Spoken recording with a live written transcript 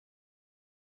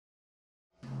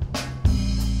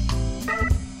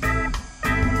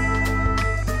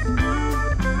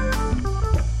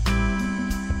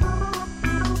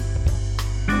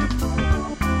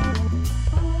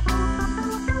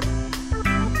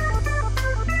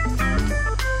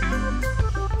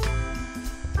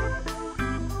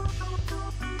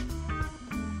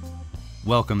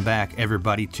Welcome back,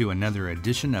 everybody, to another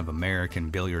edition of American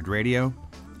Billiard Radio,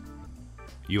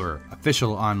 your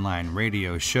official online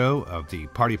radio show of the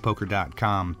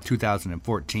PartyPoker.com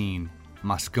 2014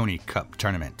 Mosconi Cup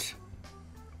Tournament.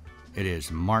 It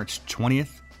is March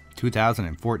 20th,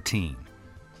 2014.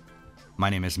 My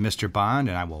name is Mr. Bond,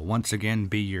 and I will once again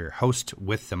be your host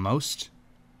with the most.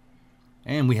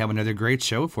 And we have another great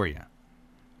show for you.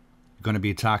 We're going to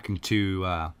be talking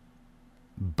to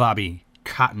Bobby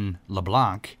Cotton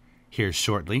LeBlanc here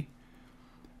shortly.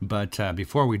 But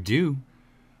before we do,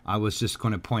 I was just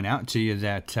going to point out to you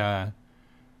that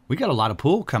we got a lot of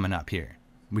pool coming up here.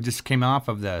 We just came off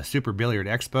of the Super Billiard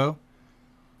Expo.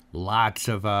 Lots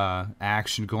of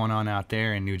action going on out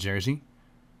there in New Jersey.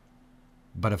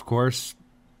 But of course,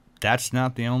 that's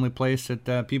not the only place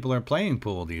that people are playing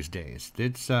pool these days.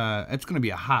 It's going to be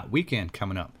a hot weekend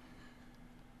coming up.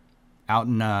 Out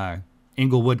in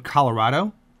Inglewood,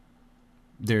 Colorado,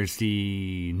 there's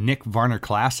the Nick Varner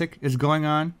Classic is going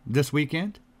on this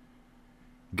weekend.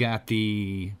 Got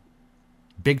the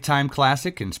Big Time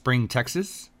Classic in Spring,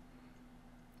 Texas.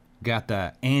 Got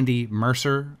the Andy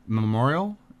Mercer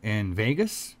Memorial in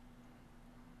Vegas.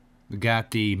 We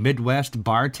got the Midwest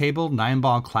Bar Table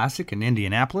 9-Ball Classic in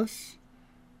Indianapolis.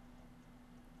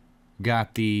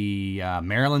 Got the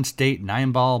Maryland State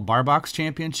 9-Ball Bar Box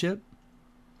Championship.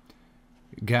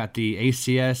 Got the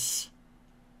ACS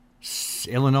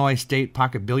Illinois State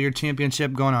Pocket Billiard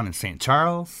Championship going on in St.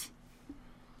 Charles.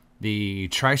 The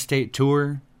Tri-State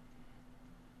Tour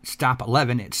Stop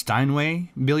 11 at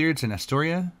Steinway Billiards in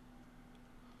Astoria.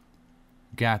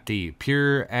 Got the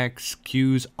Pure X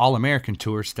Q's All-American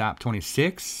Tour Stop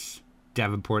 26,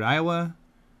 Davenport, Iowa.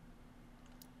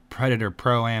 Predator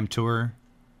Pro-Am Tour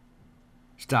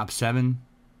Stop 7,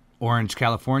 Orange,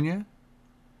 California.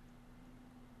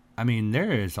 I mean,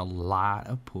 there is a lot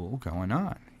of pool going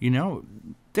on. You know,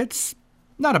 that's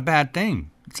not a bad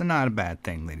thing. It's not a bad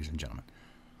thing, ladies and gentlemen.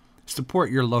 Support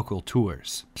your local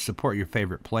tours. Support your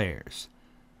favorite players.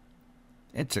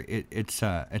 It's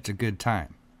a good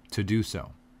time to do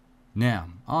so. Now,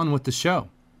 on with the show.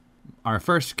 Our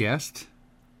first guest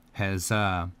has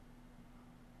been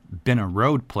a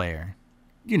road player.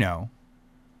 You know,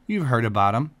 you've heard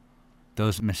about them.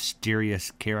 Those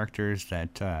mysterious characters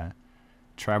that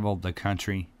traveled the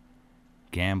country,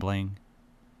 gambling,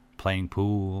 playing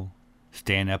pool,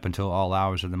 staying up until all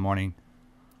hours of the morning,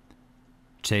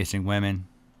 chasing women.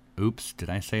 Oops, did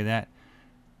I say that?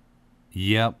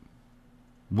 Yep.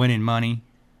 Winning money,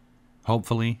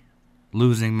 hopefully.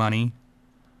 Losing money,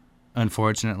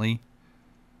 unfortunately.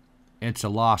 It's a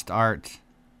lost art.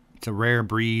 It's a rare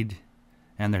breed,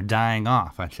 and they're dying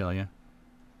off, I tell you.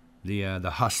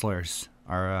 The hustlers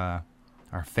are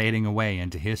fading away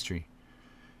into history.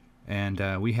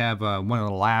 And we have one of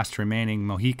the last remaining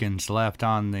Mohicans left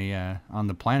on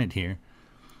the planet here.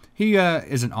 He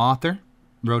is an author,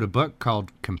 wrote a book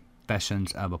called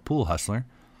Confessions of a Pool Hustler,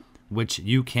 which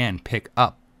you can pick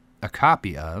up a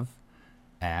copy of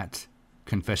at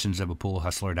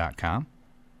confessionsofapoolhustler.com.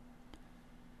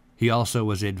 He also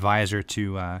was advisor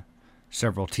to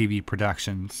several TV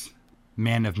productions.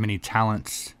 Man of many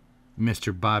talents,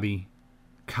 Mr. Bobby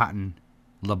Cotton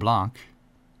LeBlanc.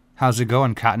 How's it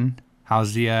going, Cotton?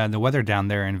 How's the weather down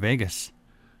there in Vegas?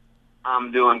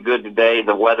 I'm doing good today.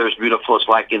 The weather's beautiful. It's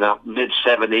like in the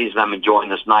mid-70s, and I'm enjoying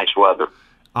this nice weather.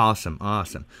 Awesome.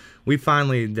 We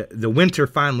finally, the winter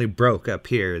finally broke up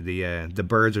here. The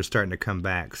birds are starting to come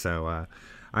back, so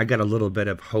I got a little bit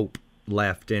of hope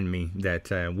left in me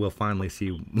that we'll finally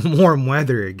see warm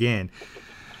weather again.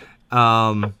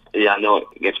 Yeah, I know.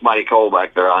 It's mighty cold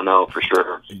back there, I know, for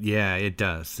sure. Yeah, it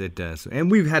does. And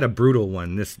we've had a brutal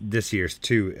one this year's,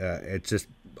 too. It's just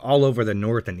all over the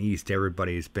north and east,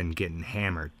 everybody's been getting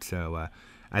hammered. So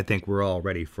I think we're all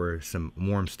ready for some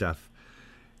warm stuff.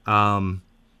 How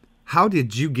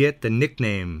did you get the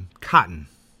nickname Cotton?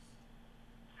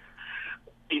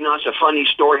 You know, it's a funny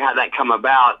story how that come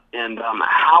about, and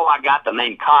how I got the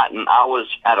name Cotton. I was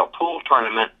at a pool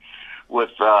tournament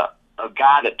with a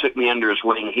guy that took me under his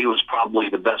wing. He was probably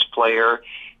the best player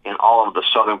in all of the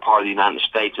southern part of the United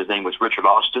States. His name was Richard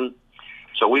Austin.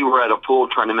 So we were at a pool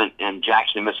tournament in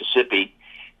Jackson, Mississippi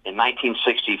in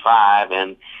 1965,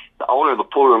 and the owner of the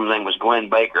pool room, his name was Glenn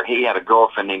Baker. He had a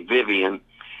girlfriend named Vivian.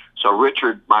 So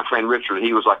Richard, my friend Richard,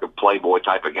 he was like a playboy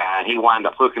type of guy, and he wound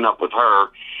up hooking up with her.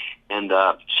 And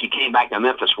she came back to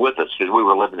Memphis with us because we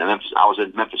were living in Memphis. I was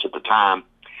in Memphis at the time.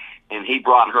 And he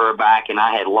brought her back, and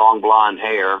I had long blonde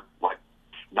hair, like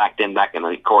back in the,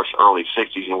 of course, early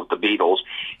 60s with the Beatles.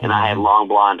 And I had long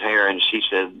blonde hair, and she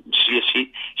said,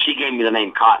 she gave me the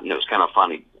name Cotton. It was kind of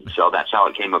funny. So that's how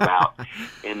it came about.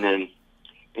 And then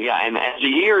Yeah, and as the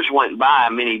years went by,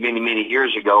 many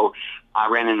years ago, I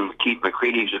ran into Keith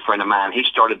McCready, who's a friend of mine. He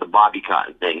started the Bobby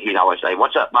Cotton thing. He'd always say,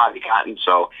 "What's up, Bobby Cotton?"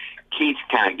 So Keith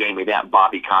kind of gave me that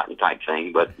Bobby Cotton type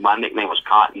thing. But my nickname was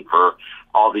Cotton for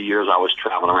all the years I was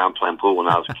traveling around playing pool when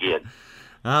I was a kid.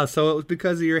 So it was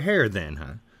because of your hair then,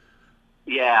 huh?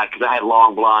 Yeah, because I had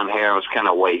long blonde hair. It was kind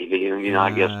of wavy.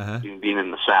 I guess being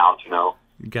in the South, You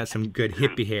got some good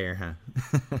hippie hair, huh?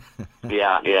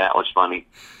 Yeah, it was funny.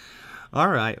 All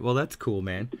right. Well, that's cool,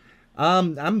 man.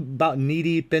 I'm about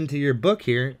knee-deep into your book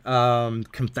here,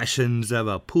 Confessions of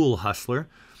a Pool Hustler.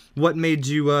 What made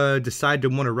you decide to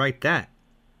want to write that?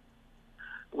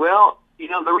 Well,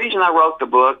 the reason I wrote the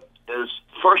book is,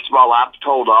 first of all, I've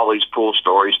told all these pool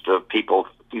stories to people,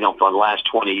 for the last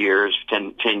 20 years,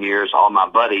 10 years, all my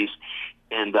buddies.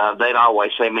 And they'd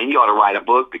always say, "Man, you ought to write a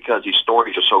book because these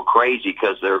stories are so crazy."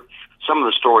 Because some of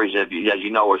the stories, as you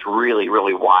know, is really,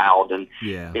 really wild. And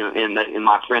yeah, and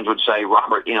my friends would say,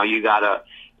 "Robert, you gotta."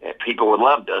 People would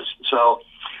love this. So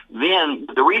then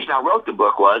the reason I wrote the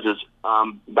book was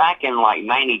back in like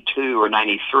 '92 or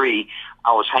 '93,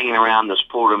 I was hanging around this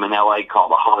pool room in LA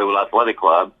called the Hollywood Athletic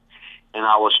Club, and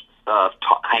I was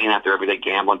hanging out there every day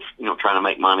gambling, trying to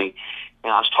make money.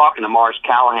 And I was talking to Mars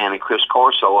Callahan and Chris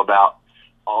Corso about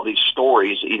all these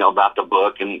stories, about the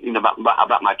book and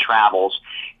about my travels,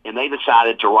 and they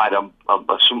decided to write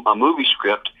a movie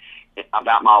script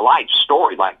about my life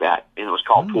story like that, and it was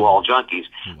called Pool Hall Junkies.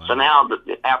 Wow. So now,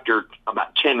 after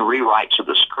about 10 rewrites of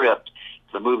the script,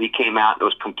 the movie came out. It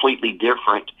was completely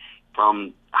different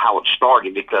from how it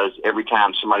started, because every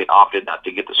time somebody opted not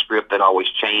to get the script, they'd always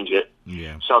change it.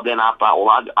 Yeah. So then I thought,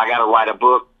 well, I got to write a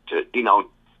book to,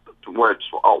 where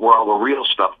all the real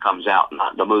stuff comes out,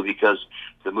 not the movie, because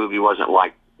the movie wasn't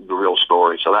like the real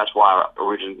story. So that's why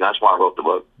I wrote the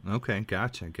book. Okay,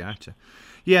 gotcha.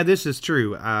 Yeah, this is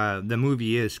true. The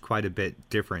movie is quite a bit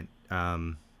different,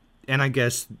 and I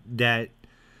guess that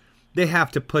they have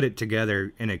to put it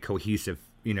together in a cohesive.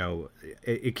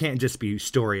 It can't just be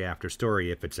story after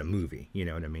story if it's a movie. You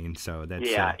know what I mean? So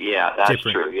that's that's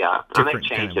true. Yeah, and they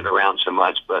changed it around so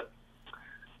much, but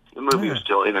the movie was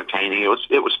still entertaining.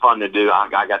 It was fun to do. I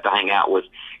got to hang out with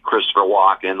Christopher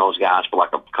Walken and those guys for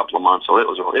like a couple of months, so it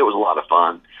was a lot of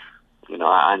fun.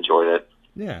 I enjoyed it.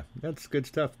 Yeah, that's good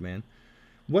stuff, man.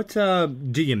 What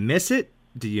do you miss it?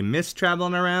 Do you miss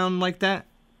traveling around like that?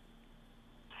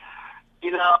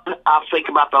 I think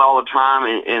about that all the time,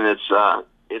 and it's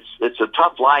a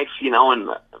tough life, and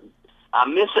I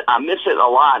miss it. I miss it a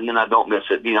lot, and then I don't miss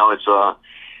it.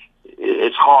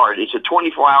 It's hard. It's a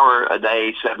 24-hour a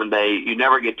day, 7-day. You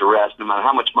never get to rest. No matter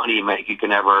how much money you make, you can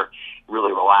never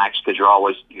really relax, because you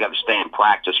got to stay in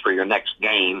practice for your next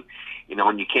game.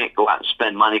 And you can't go out and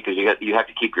spend money because you have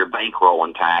to keep your bankroll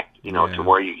intact, to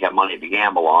where you have money to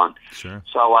gamble on. Sure.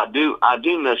 So I do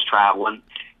miss traveling,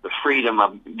 the freedom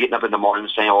of getting up in the morning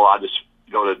and saying, well, I'll just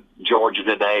go to Georgia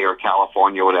today or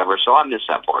California or whatever. So I miss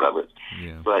that part of it.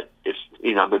 Yeah. But it's,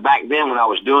 but back then when I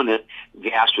was doing it,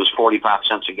 gas was 45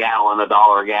 cents a gallon,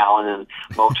 $1 a gallon, and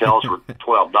motels were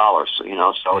 $12,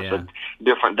 so it's a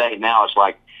different day. Now it's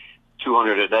like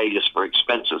 $200 a day just for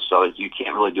expenses. So you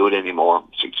can't really do it anymore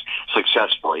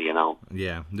successfully,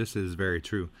 Yeah, this is very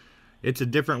true. It's a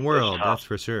different world, that's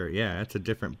for sure. Yeah, it's a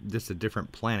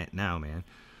different planet now, man.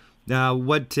 Now,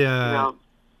 what do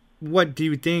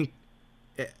you think?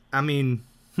 I mean,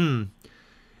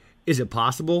 is it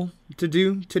possible to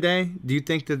do today? Do you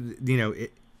think that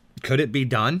could it be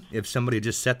done if somebody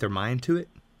just set their mind to it?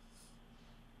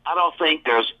 I don't think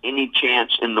there's any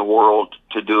chance in the world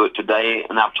to do it today.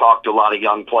 And I've talked to a lot of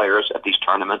young players at these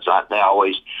tournaments. They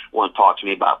always want to talk to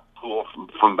me about pool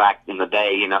from back in the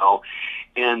day,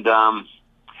 And the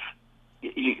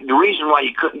reason why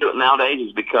you couldn't do it nowadays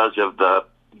is because of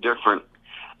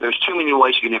there's too many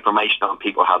ways to get information on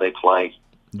people, how they play.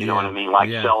 You know what I mean? Like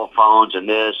cell phones and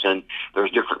this, and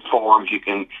there's different forums. You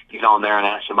can get on there and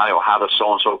ask somebody, well, how does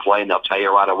so-and-so play, and they'll tell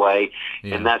you right away.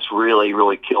 Yeah. And that's really,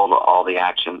 really killed all the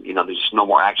action. There's just no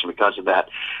more action because of that.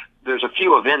 There's a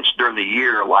few events during the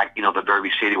year, like, the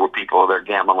Derby City, where people are there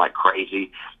gambling like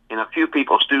crazy. And a few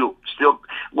people still,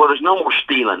 there's no more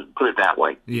stealing, put it that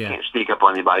way. Yeah. You can't sneak up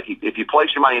on anybody. If you play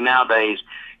somebody nowadays,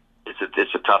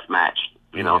 it's a tough match.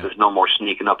 There's no more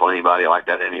sneaking up on anybody like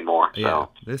that anymore. So yeah,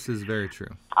 this is very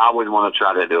true. I wouldn't want to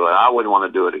try to do it. I wouldn't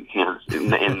want to do it again.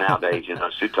 In nowadays,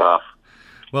 it's too tough.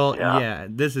 Well, yeah,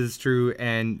 this is true,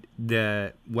 and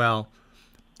to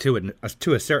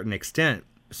a certain extent,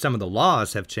 some of the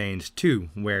laws have changed too,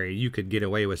 where you could get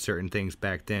away with certain things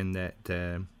back then that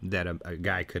a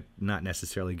guy could not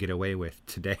necessarily get away with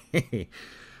today.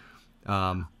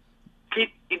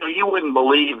 You wouldn't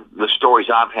believe the stories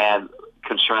I've had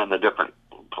concerning the different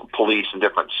police in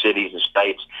different cities and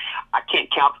states. I can't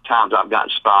count the times I've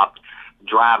gotten stopped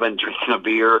driving, drinking a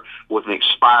beer with an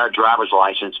expired driver's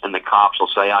license, and the cops will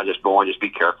say, "I just go on, just be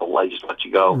careful, they just let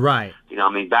you go." Right. You know,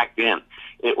 I mean, back then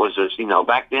it was just,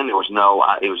 back then there was no,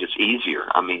 it was just easier.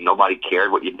 I mean, nobody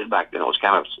cared what you did back then. It was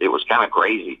kind of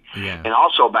crazy. Yeah. And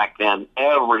also back then,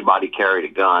 everybody carried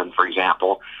a gun. For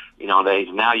example,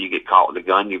 now you get caught with a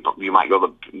gun, you might go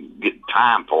to get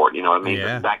time for it. You know what I mean?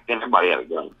 Yeah. But back then, everybody had a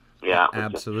gun. Yeah.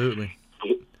 Absolutely.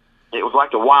 It was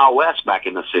like the Wild West back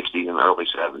in the '60s and the early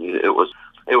 '70s. It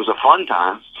was a fun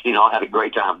time. I had a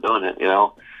great time doing it.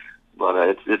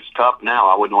 But it's tough now.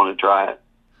 I wouldn't want to try it.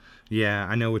 Yeah,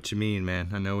 I know what you mean,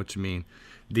 man. I know what you mean.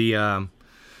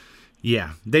 Yeah,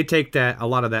 they take a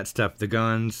lot of that stuff, the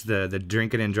guns, the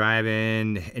drinking and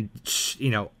driving, and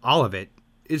all of it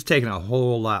is taken a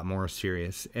whole lot more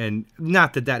serious. And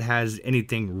not that has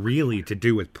anything really to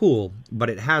do with pool, but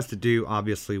it has to do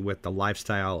obviously with the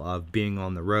lifestyle of being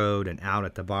on the road and out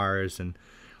at the bars and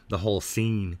the whole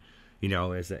scene.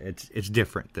 It's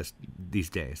different these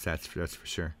days. That's for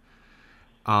sure.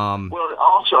 Well,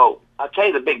 also, I'll tell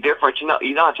you the big difference.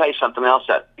 I'll tell you something else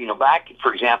that, back,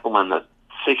 for example, in the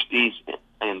 '60s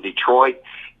in Detroit,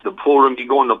 the pool room, you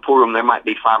go in the pool room, there might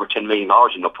be $5 or $10 million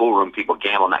in the pool room, people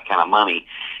gambling that kind of money.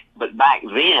 But back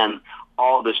then,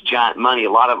 all this giant money,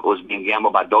 a lot of it was being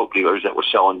gambled by dope dealers that were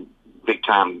selling big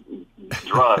time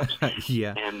drugs.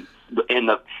 Yeah. And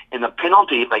the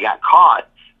penalty, if they got caught,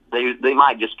 they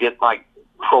might just get like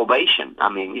probation. I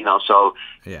mean, so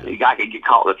yeah. The guy could get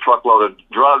caught with a truckload of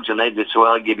drugs, and they just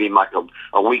give him like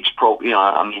a week's a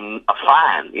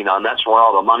fine. And that's where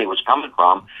all the money was coming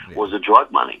from, was the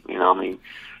drug money.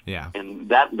 Yeah. And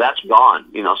that's gone.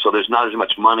 So there's not as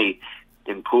much money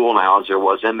in pool now as there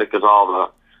was then, because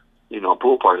all the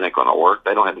pool players ain't going to work.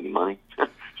 They don't have any money.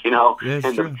 That's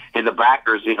true. And the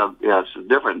backers, it's a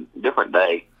different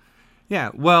day. Yeah.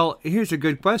 Well, here's a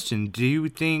good question. Do you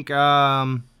think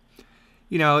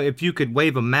if you could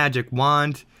wave a magic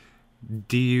wand,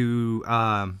 do you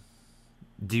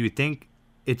think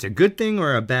it's a good thing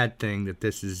or a bad thing that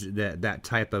this is that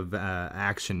type of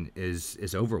action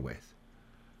is over with?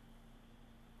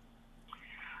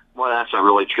 Well, that's a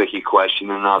really tricky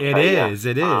question, and I'll tell you. It is.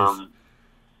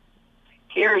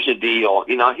 Here's the deal.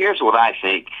 Here's what I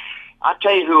think. I'll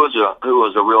tell you who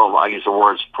was a real, I use the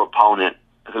words, proponent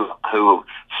who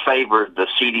favored the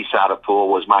seedy side of pool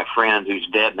was my friend who's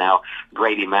dead now,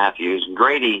 Grady Matthews. And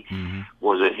Grady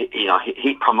was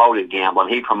he promoted gambling.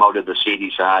 He promoted the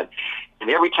seedy side. And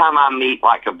every time I meet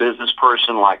like a business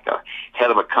person, like a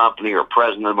head of a company or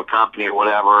president of a company or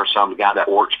whatever, or some guy that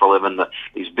works for a living,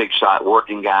 these big shot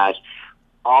working guys,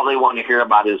 all they want to hear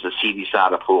about is the seedy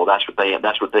side of pool. That's what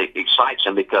excites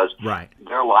them, because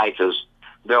their life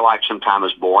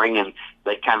sometimes is boring, and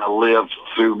they kind of live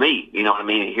through me. You know what I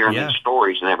mean? Hearing these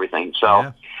stories and everything.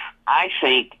 So I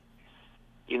think,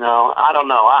 I don't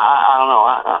know. I don't know.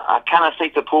 I kind of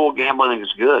think the pool gambling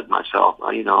is good myself.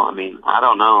 I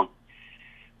don't know.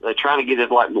 They're trying to get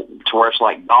it like to where it's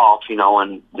like golf,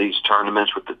 and these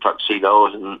tournaments with the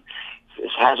tuxedos, and it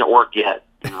hasn't worked yet.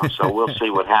 So we'll see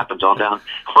what happens on down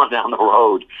the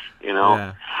road.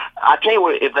 Yeah. I tell you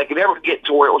what, if they could ever get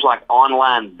to where it was like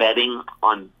online betting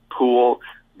on pool,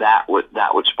 that would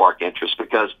spark interest.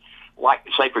 Because, like,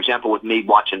 say for example, with me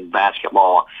watching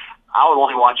basketball, I would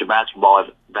only watch a basketball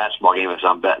game if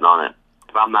I'm betting on it.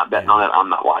 If I'm not betting on it, I'm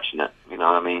not watching it. You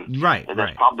know what I mean? Right. And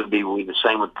that's probably the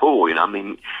same with pool. You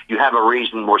have a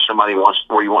reason where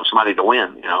you want somebody to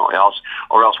win. Else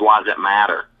why does it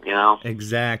matter?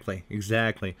 Exactly.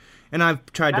 And I've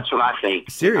tried That's what I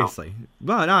think. Seriously.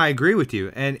 Well, no, I agree with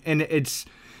you. And it's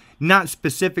not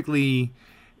specifically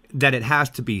that it has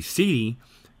to be seedy.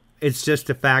 It's just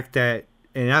the fact that,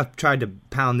 and I've tried to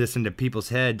pound this into people's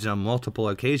heads on multiple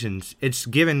occasions, it's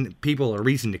given people a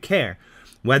reason to care.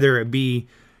 Whether it be,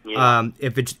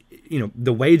 if it's,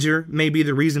 the wager may be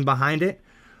the reason behind it,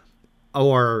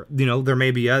 or, there may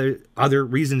be other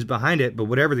reasons behind it, but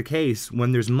whatever the case,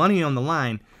 when there's money on the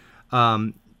line,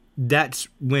 that's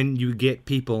when you get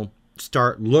people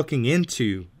start looking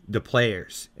into the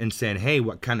players and saying, hey,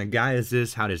 what kind of guy is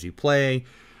this? How does he play?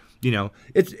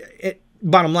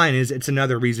 Bottom line is, it's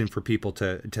another reason for people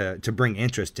to bring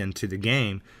interest into the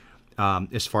game,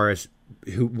 as far as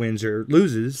who wins or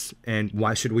loses, and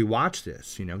why should we watch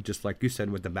this? Just like you said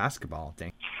with the basketball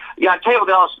thing. Yeah, I tell you what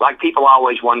else. Like, people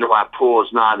always wonder why pool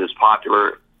is not as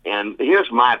popular, and here's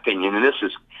my opinion. And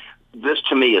this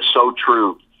to me is so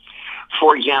true.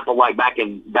 for example, like back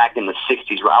in the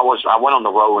 '60s, I went on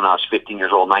the road when I was 15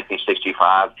 years old,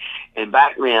 1965, and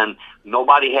back then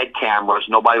nobody had cameras.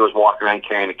 Nobody was walking around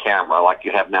carrying a camera like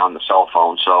you have now on the cell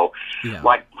phone. So,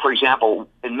 like for example,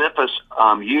 in Memphis,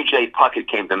 U.J. Puckett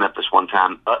came to Memphis one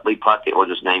time. Utley Puckett was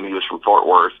his name. He was from Fort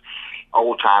Worth.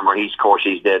 Old timer. Of course,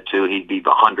 he's dead too. He'd be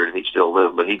 100 if he still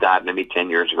lived, but he died maybe 10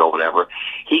 years ago, whatever.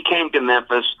 He came to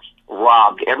Memphis,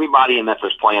 robbed everybody in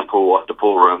Memphis playing pool at the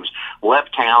pool rooms,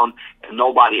 left town, and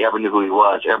nobody ever knew who he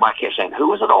was. Everybody kept saying, "Who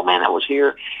was that old man that was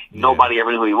here?" Yeah. Nobody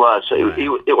ever knew who he was. So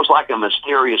it was like a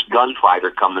mysterious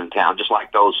gunfighter coming to town, just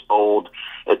like those old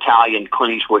Italian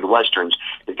Clint Eastwood westerns.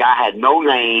 The guy had no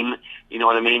name. You know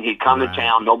what I mean? He'd come to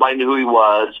town. Nobody knew who he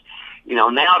was. You know,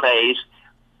 nowadays,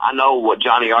 I know what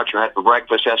Johnny Archer had for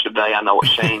breakfast yesterday. I know what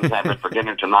Shane's having for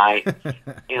dinner tonight.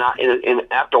 And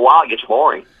after a while, it gets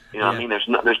boring. You know what I mean?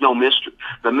 There's no mystery.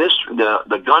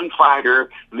 The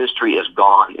gunfighter mystery is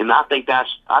gone, and I think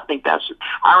that's.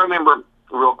 I remember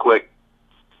real quick.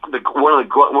 One of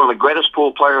the greatest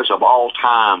pool players of all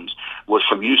times was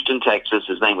from Houston, Texas.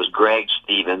 His name was Greg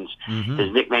Stevens. Mm-hmm.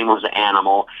 His nickname was the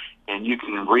Animal, and you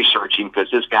can research him because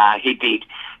this guy, he beat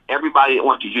everybody that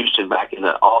went to Houston back in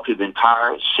all through the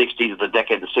entire '60s, the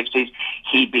decade of the '60s.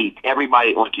 He beat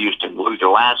everybody that went to Houston: Luther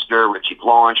Lassiter, Richie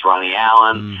Florence, Ronnie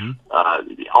Allen,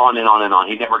 on and on and on.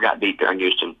 He never got beat there in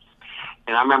Houston.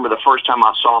 And I remember the first time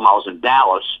I saw him, I was in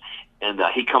Dallas. And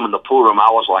he come in the pool room. I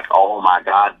was like, "Oh my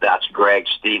God, that's Greg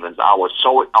Stevens!" I was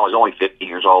only 15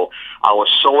 years old. I was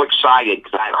so excited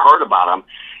because I had heard about him,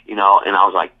 you know. And I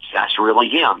was like, "That's really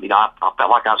him." You know, I felt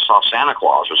like I saw Santa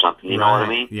Claus or something. You know what I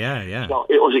mean? Yeah, yeah. So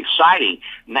it was exciting.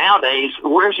 Nowadays,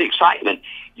 where's the excitement?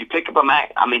 You pick up a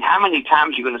I mean, how many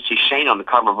times are you going to see Shane on the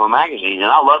cover of a magazine? And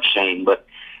I love Shane, but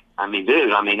I mean,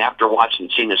 dude, after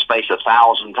seeing his face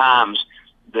 1,000 times,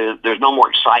 there's no more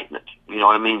excitement. You know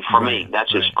what I mean? For me,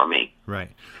 that's just for me. Right.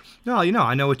 No, you know,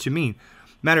 I know what you mean.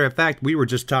 Matter of fact, we were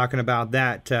just talking about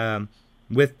that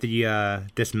with the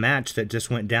this match that just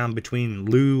went down between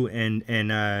Lou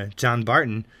and John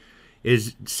Barton.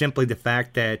 Is simply the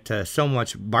fact that so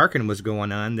much barking was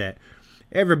going on that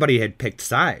everybody had picked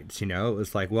sides. You know, it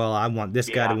was like, well, I want this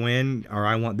guy to win, or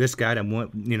I want this guy to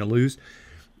lose.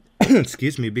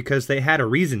 Excuse me, because they had a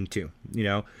reason to. You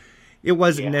know, it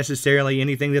wasn't necessarily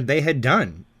anything that they had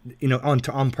done. You know,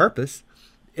 on purpose,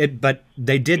 but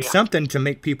they did something to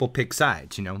make people pick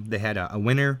sides. You know, they had a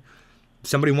winner,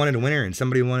 somebody wanted a winner, and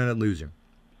somebody wanted a loser.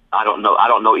 I don't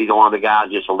know either one of the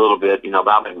guys just a little bit, you know,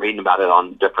 but I've been reading about it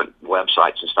on different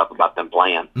websites and stuff about them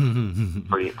playing.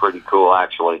 Pretty cool,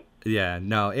 actually. Yeah,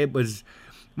 no, it was.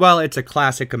 Well, it's a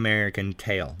classic American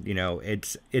tale. You know,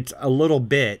 it's a little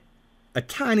bit, a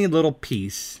tiny little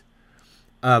piece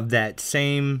of that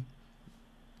same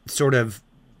sort of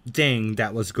thing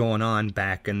that was going on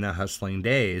back in the hustling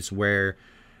days, where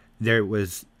it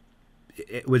was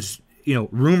you know,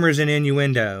 rumors and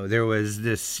innuendo. There was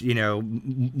this, you know,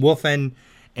 wolfing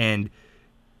and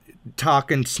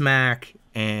talking smack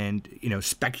and, you know,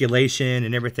 speculation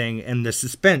and everything, and the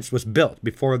suspense was built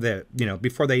before they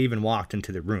even walked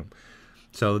into the room.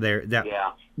 So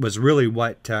that was really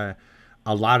what a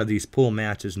lot of these pool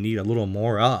matches need a little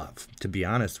more of, to be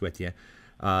honest with you,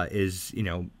 is, you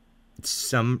know,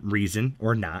 some reason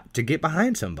or not to get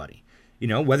behind somebody, you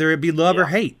know, whether it be love or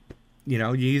hate. You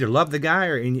know, you either love the guy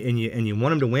and you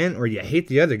want him to win, or you hate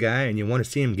the other guy and you want to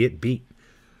see him get beat.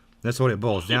 That's what it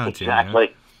boils down to.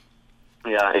 Exactly.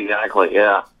 You know? Yeah, exactly.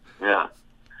 Yeah.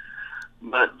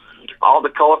 But all the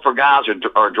colorful guys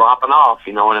are dropping off.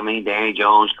 You know what I mean? Danny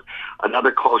Jones,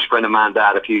 another close friend of mine,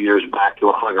 died a few years back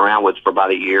who I hung around with for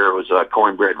about a year. It was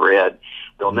Cornbread Red.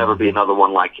 There'll never be another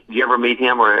one like. Did you ever meet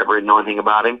him or ever know anything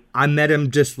about him? I met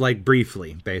him just like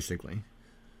briefly, basically.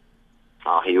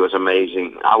 Oh, he was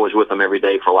amazing. I was with him every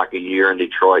day for like a year in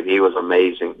Detroit. He was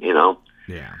amazing, you know.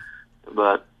 Yeah.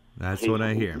 But that's what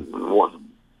I hear.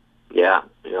 Yeah.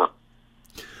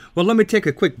 Well, let me take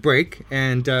a quick break,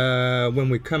 and when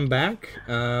we come back,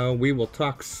 we will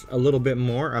talk a little bit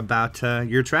more about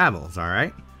your travels, all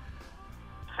right?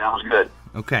 Sounds good.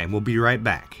 Okay, we'll be right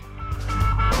back.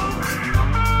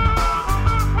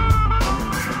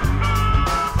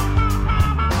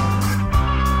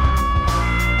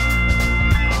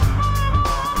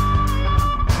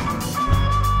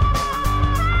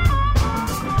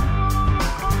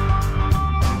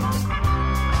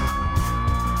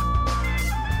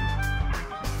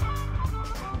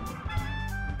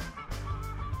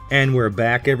 And we're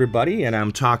back, everybody, and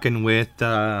I'm talking with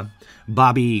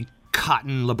Bobby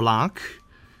Cotton LeBlanc,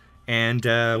 and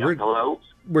hello.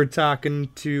 were talking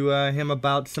to him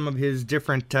about some of his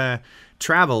different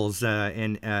travels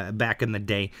in back in the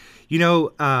day.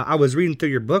 I was reading through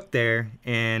your book there,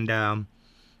 and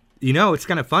it's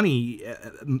kind of funny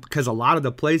because a lot of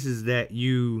the places that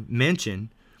you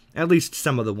mention, at least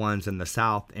some of the ones in the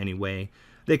South anyway,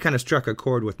 they kind of struck a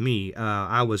chord with me.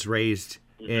 I was raised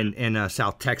in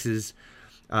South Texas.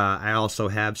 I also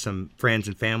have some friends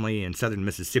and family in southern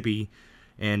Mississippi.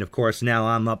 And, of course, now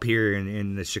I'm up here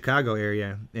in the Chicago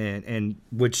area, and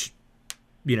which,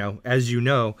 as you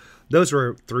know, those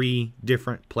were 3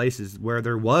 different places where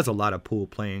there was a lot of pool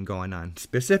playing going on,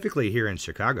 specifically here in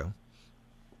Chicago.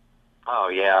 Oh,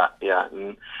 yeah.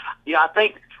 I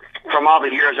think from all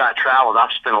the years I traveled,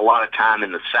 I've spent a lot of time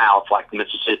in the South, like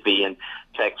Mississippi and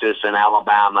Texas and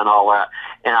Alabama and all that.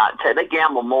 And they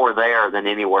gamble more there than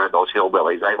anywhere, those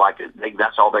hillbillies. They like it.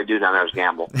 That's all they do down there is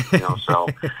gamble, so...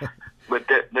 But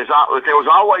there was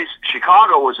always,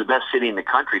 Chicago was the best city in the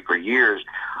country for years.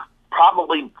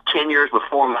 Probably 10 years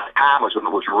before my time was when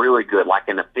it was really good, like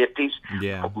in the 50s.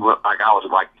 Yeah. Like I was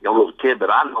like a little kid, but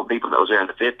I know people that was there in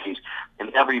the 50s.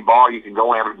 And every bar, you can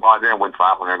go every bar there and win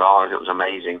 $500. It was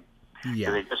amazing.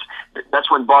 Yeah. That's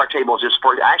when bar tables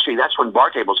that's when bar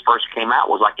tables first came out,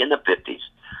 was like in the 50s.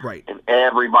 Right. And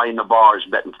everybody in the bars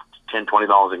betting $10,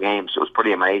 $20 a game. So it was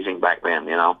pretty amazing back then,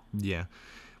 Yeah.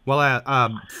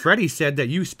 Well, Freddie said that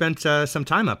you spent some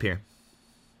time up here.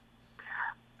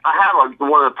 I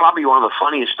have probably one of the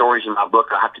funniest stories in my book.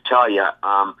 I have to tell you.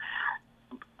 I'll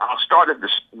start at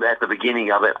the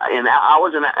beginning of it. And I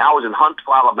was in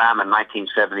Huntsville, Alabama, in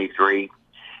 1973,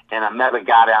 and I met a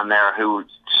guy down there who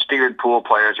steered pool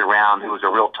players around, who was a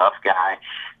real tough guy.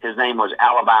 His name was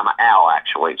Alabama Al,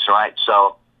 actually. So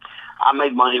I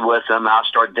made money with him. I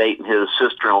started dating his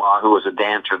sister-in-law, who was a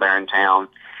dancer there in town.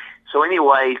 So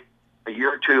anyway, a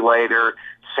year or 2 later,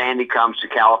 Sandy comes to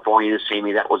California to see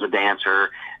me. That was a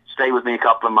dancer. Stayed with me a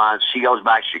couple of months. She goes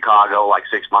back to Chicago like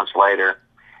 6 months later.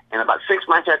 And about 6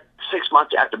 months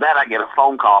after that, I get a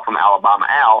phone call from Alabama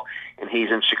Al, and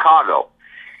he's in Chicago.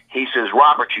 He says,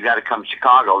 Robert, you got to come to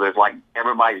Chicago. There's like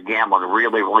everybody's gambling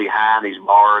really, really high in these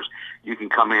bars. You can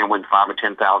come here and win $5,000 or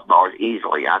 $10,000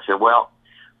 easily. I said, well,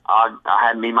 I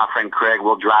had me and my friend Craig.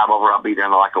 We'll drive over. I'll be there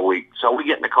in like a week. So we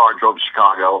get in the car, drove to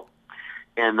Chicago.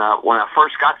 And when I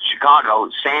first got to Chicago,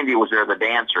 Sandy was there, the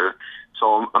dancer.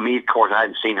 So me, of course, I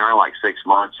hadn't seen her in like 6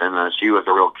 months, and she was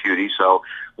a real cutie. So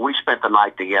we spent the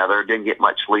night together. Didn't get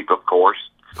much sleep, of course.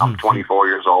 I'm 24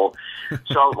 years old.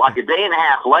 So like a day and a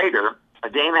half later,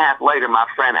 my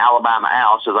friend Alabama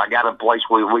Al says, I got a place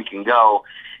where we can go.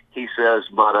 He says,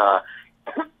 but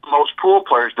most pool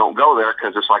players don't go there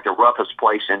because it's like the roughest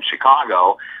place in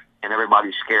Chicago. And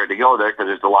everybody's scared to go there because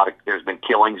there's been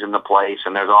killings in the place,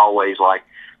 and there's always like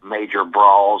major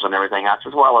brawls and everything. I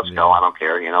said, well, let's go. I don't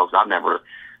care. I've never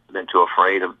been too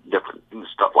afraid of different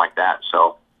stuff like that.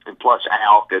 So, and plus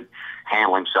Al could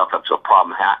handle himself up to a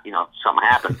problem, something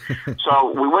happened.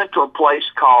 So we went to a place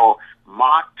called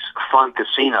Mott's Fun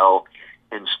Casino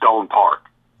in Stone Park,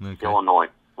 Illinois,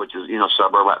 which is,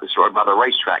 suburb by the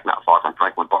racetrack, not far from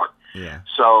Franklin Park. Yeah.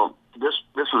 So this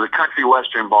was a country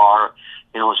western bar.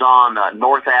 It was on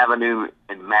North Avenue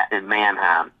in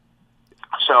Manheim.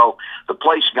 So the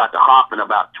place got to hopping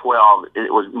about 12.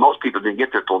 Most people didn't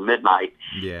get there till midnight.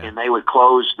 Yeah. And they would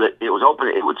close. It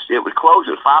would close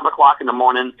at 5 o'clock in the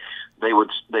morning. They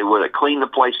would clean the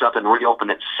place up and reopen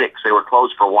at 6. They were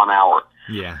closed for 1 hour.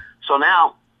 Yeah. So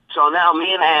now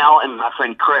me and Al and my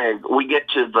friend Craig, we get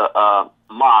to the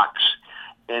Mott's.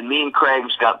 And me and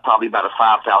Craig's got probably about a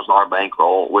 $5,000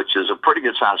 bankroll, which is a pretty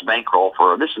good sized bankroll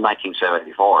this is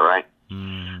 1974, right?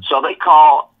 Mm. So they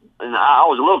call, and I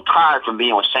was a little tired from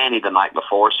being with Sandy the night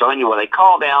before. So anyway, they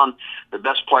called down. The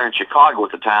best player in Chicago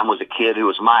at the time was a kid who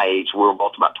was my age. We were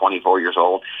both about 24 years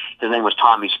old. His name was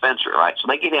Tommy Spencer, right? So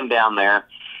they get him down there,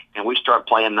 and we start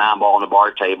playing 9-ball on the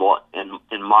bar table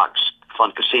in Mott's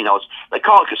Fun Casinos. They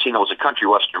call it casino. It was a country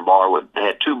western bar. They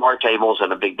had 2 bar tables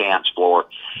and a big dance floor.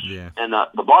 Yeah. And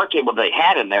the bar table they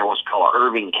had in there was called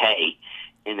Irving K.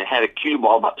 And it had a cue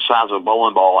ball about the size of a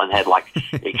bowling ball and had like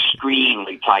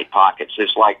extremely tight pockets.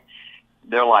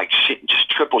 They're like just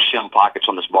triple shim pockets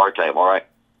on this bar table, right?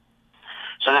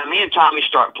 So now me and Tommy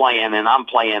start playing, and I'm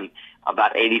playing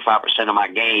about 85% of my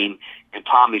game, and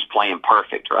Tommy's playing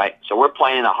perfect, right? So we're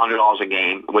playing $100 a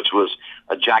game, which was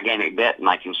a gigantic bet in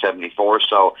 1974.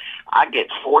 So I get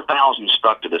 4,000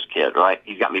 stuck to this kid, right?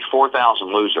 He's got me 4,000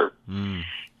 loser. Mm.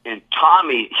 And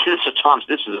Tommy, this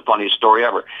is the funniest story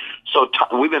ever. So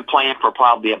we've been playing for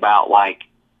probably about like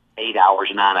 8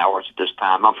 hours, 9 hours at this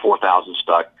time. I'm 4,000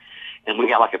 stuck, and we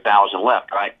got like 1,000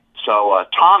 left, right? So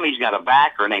Tommy's got a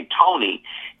backer named Tony,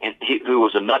 who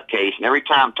was a nutcase. And every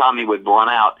time Tommy would run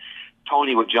out,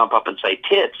 Tony would jump up and say,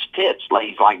 "Tits, tits." Like,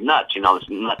 he's like nuts,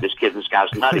 this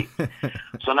guy's nutty.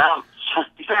 So now,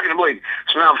 you're not going to believe.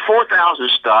 So now 4,000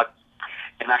 stuck,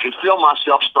 and I can feel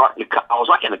myself starting to. I was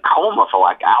like in a coma for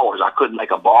like hours. I couldn't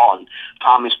make a ball, and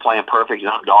Tommy's playing perfect, and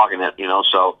I'm dogging it,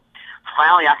 So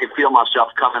finally, I could feel myself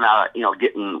coming out,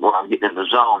 getting in the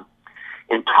zone.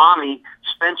 And Tommy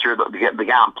Spencer, the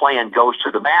guy I'm playing, goes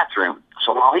to the bathroom.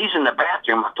 So while he's in the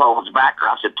bathroom, I told his backer,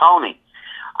 I said, "Tony,"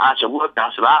 I said, "Look,"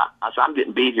 I said, I'm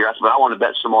getting beat here. I said, "But I want to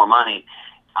bet some more money."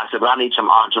 I said, "But I need some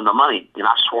odds on the money." And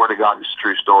I swear to God, this is a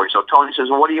true story. So Tony says,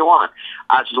 "Well, what do you want?"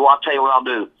 I said, "Well, I'll tell you what I'll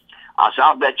do." I said,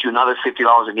 "I'll bet you another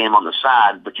 $50 a game on the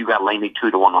side, but you got to lay me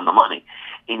 2-1 on the money."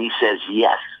 And he says,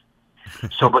 "Yes."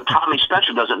 So, but Tommy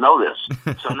Spencer doesn't know this.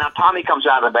 So now Tommy comes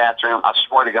out of the bathroom. I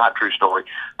swear to God, true story.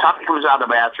 Tommy comes out of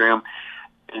the bathroom,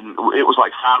 and it was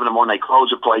like 5 in the morning. They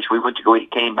closed the place. We went to go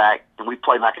eat, came back, and we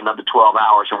played like another 12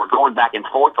 hours, and we're going back and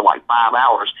forth for like 5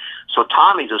 hours. So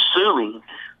Tommy's assuming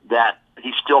that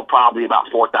he's still probably about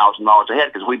 $4,000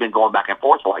 ahead because we've been going back and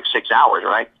forth for like 6 hours,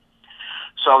 right?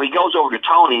 So he goes over to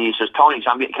Tony, and he says, "Tony,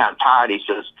 I'm getting kind of tired." He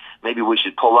says, "Maybe we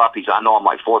should pull up." He says, "I know I'm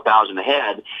like 4,000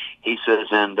 ahead." He says,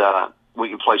 "And we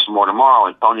can play some more tomorrow."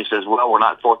 And Tony says, "Well, we're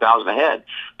not 4,000 ahead."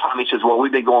 Tommy says, "Well,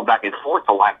 we've been going back and forth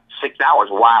for like 6 hours.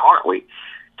 Why aren't we?"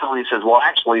 Tony says, "Well,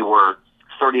 actually, we're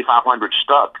 3,500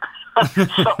 stuck."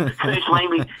 So he's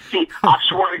laying me. See, I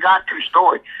swear to God, true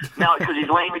story. Now, because he's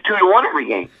laying me 2-1 every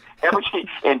game.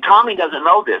 And Tommy doesn't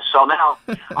know this. So now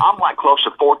I'm like close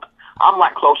to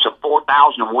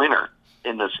 4,000 winner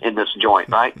in this joint,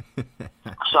 right?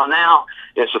 So now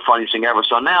it's the funniest thing ever.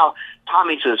 So now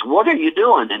Tommy says, "What are you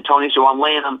doing?" And Tony said, "Well, I'm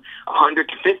laying them 100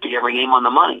 to 50 every game on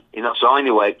the money." So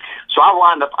anyway, so I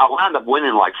wound up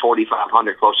winning like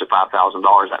 4,500, close to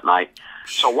 $5,000 that night.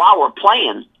 So while we're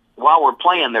playing,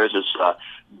 there's this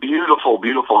beautiful,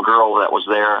 beautiful girl that was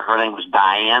there. Her name was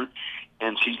Diane,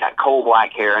 and she's got coal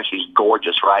black hair, and she's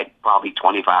gorgeous, right? Probably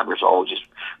 25 years old, just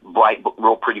bright,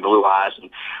 real pretty blue eyes. And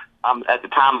at the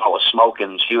time I was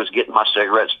smoking, she was getting my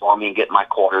cigarettes for me and getting my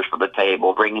quarters for the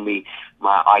table, bringing me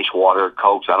my ice water,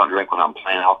 Cokes. I don't drink when I'm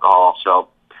playing alcohol. So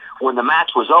when the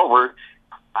match was over,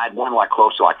 I'd won like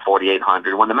close to like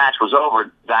 4,800. When the match was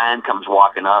over, Diane comes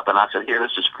walking up, and I said, "Here,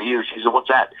 this is for you." She said, "What's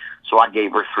that?" So I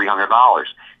gave her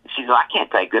 $300. And she said, "I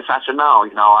can't take this." I said, "No,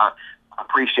 I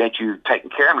appreciate you taking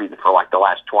care of me for like the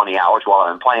last 20 hours while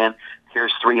I've been playing.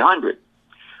 Here's 300.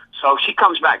 So she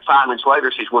comes back 5 minutes later.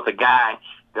 She's with a guy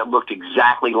that looked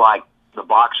exactly like the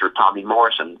boxer, Tommy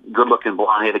Morrison. Good-looking,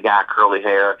 blonde-headed guy, curly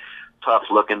hair,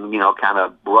 tough-looking, kind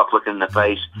of rough-looking in the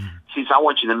face. She says, "I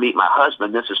want you to meet my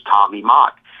husband. This is Tommy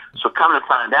Mock." So come to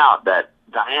find out that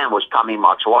Diane was Tommy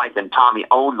Mock's wife, and Tommy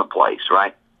owned the place,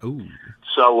 right? Ooh.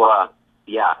 So,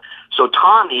 yeah. So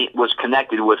Tommy was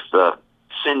connected with the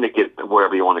syndicate,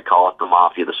 whatever you want to call it, the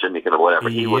mafia, the syndicate, or whatever.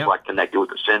 He was like connected with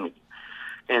the syndicate.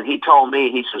 And he told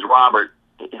me, he says, "Robert,"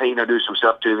 he introduced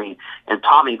himself to me, and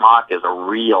Tommy Mock is a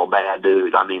real bad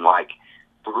dude. I mean, like,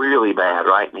 really bad,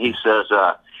 right? And he said,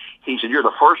 "You're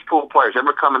the first pool player who's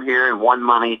ever come in here and won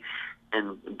money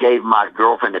and gave my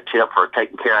girlfriend a tip for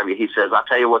taking care of you." He says, "I'll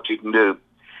tell you what you can do."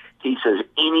 He says,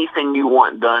 "Anything you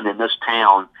want done in this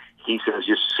town," he says,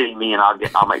 "just see me and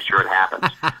I'll make sure it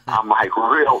happens." I'm like,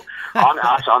 real,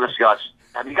 honest guys.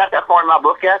 Have you got that far in my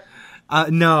book yet?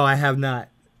 No, I have not.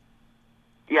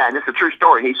 Yeah, and it's a true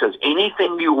story. He says,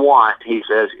 "Anything you want," he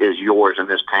says, "is yours in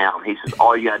this town." He says,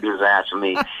 "All you got to do is ask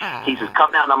me." He says,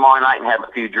 "Come down tomorrow night and have a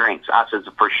few drinks." I says,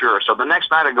 "For sure." So the next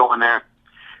night I go in there.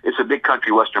 It's a big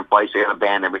country western place. They had a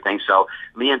band and everything. So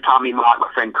me and Tommy Mock,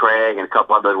 my friend Craig, and a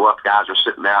couple other rough guys are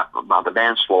sitting there on the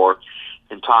dance floor.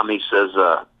 And Tommy says,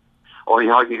 "Oh,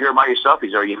 you here by yourself?" He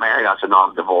says, "Are you married?" I said, "No,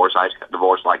 I'm divorced. I just got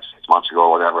divorced like 6 months ago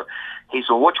or whatever." He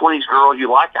said, "Which one of these girls you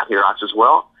like out here?" I says,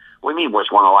 "Well, what do you mean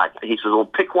which one I like?" He says, "Well,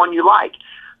 pick one you like."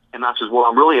 And I says, "Well,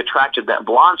 I'm really attracted to that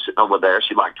blonde sitting over there.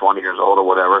 She's like 20 years old or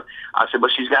whatever." I said,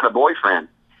 "But she's got a boyfriend."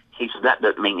 He said, "That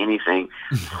doesn't mean anything."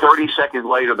 30 seconds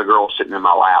later, the girl's sitting in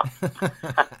my lap.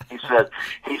 He says,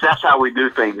 "That's how we do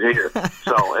things here."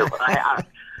 So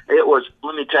it was,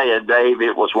 let me tell you, Dave,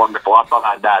 it was wonderful. I thought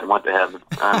I died and went to heaven.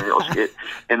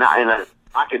 I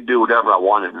could do whatever I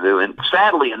wanted to do. And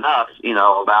sadly enough,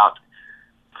 about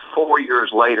 4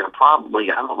 years later,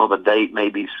 probably, I don't know the date,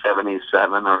 maybe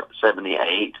 77 or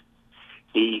 78,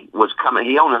 he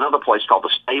owned another place called the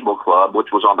Stable Club,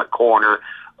 which was on the corner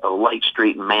of Lake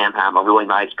Street in Manheim, a really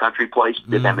nice country place.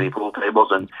 Didn't have any pool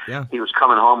tables, and he was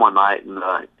coming home one night,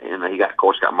 and he got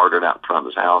murdered out in front of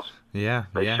his house. Yeah,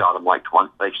 they shot him like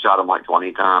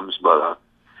 20 times, but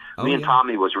Oh, Me and yeah.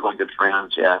 Tommy was really good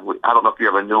friends. Yeah, I don't know if you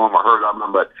ever knew him or heard of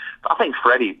him, but I think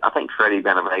Freddie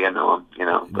Benavega knew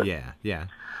him. But, Yeah, yeah.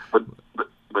 but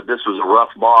but this was a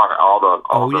rough bar. All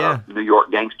Oh, the yeah. New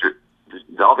York gangsters,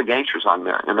 all the gangsters hung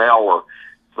there, and they all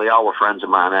were friends of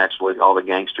mine. Actually, all the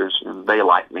gangsters, and they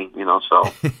liked me.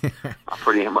 So I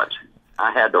pretty much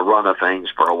I had the run of things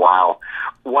for a while.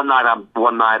 One night I'm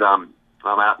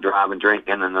out driving,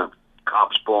 drinking, and the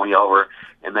cops pull me over,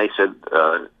 and they said,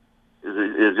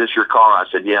 "Is this your car?" I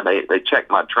said, "Yeah." They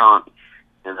checked my trunk,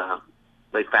 and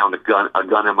they found a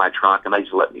gun in my trunk, and they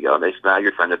just let me go. They said, "Now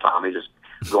you're a friend of Tommy, just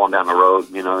going down the road."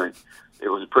 It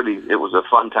was a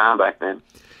fun time back then.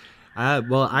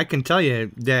 Well, I can tell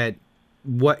you that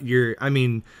I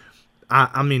mean,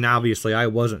 obviously I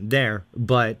wasn't there,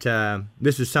 but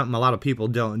this is something a lot of people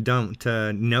don't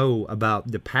know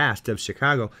about the past of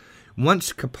Chicago.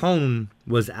 Once Capone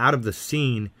was out of the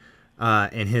scene,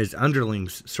 and his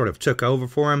underlings sort of took over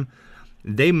for him,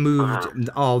 they moved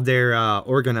all their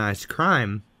organized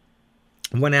crime,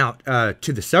 went out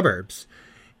to the suburbs,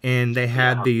 and they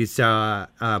had these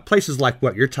places like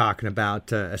what you're talking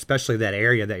about, especially that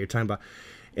area that you're talking about.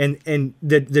 And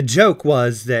the joke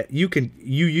was that you can't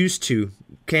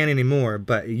anymore,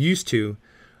 but used to,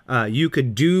 you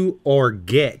could do or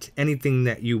get anything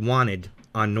that you wanted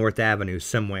on North Avenue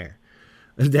somewhere.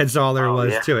 That's all there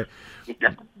was to it.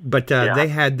 Yeah. But they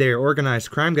had their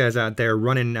organized crime guys out there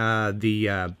running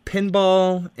the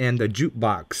pinball and the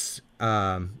jukebox.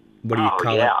 What do you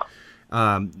call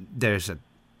it? There's a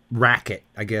racket,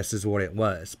 I guess is what it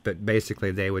was. But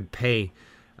basically they would pay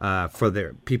for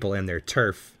their people in their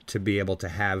turf to be able to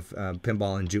have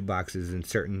pinball and jukeboxes in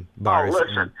certain bars,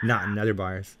 and not in other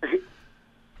bars.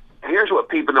 Here's what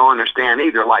people don't understand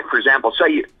either. Like, for example,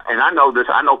 and I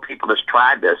know people that's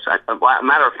tried this.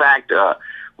 Matter of fact,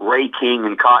 Ray King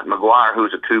and Cotton McGuire,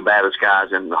 who's the two baddest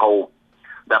guys in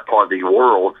that part of the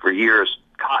world for years.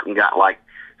 Cotton got like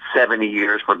 70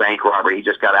 years for bank robbery. He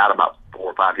just got out about 4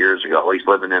 or 5 years ago. He's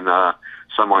living in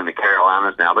somewhere in the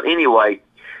Carolinas now. But anyway,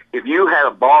 if you had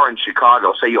a bar in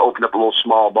Chicago, say you opened up a little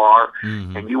small bar,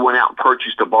 and you went out and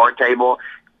purchased a bar table,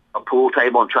 a pool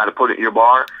table, and tried to put it in your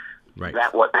bar, right,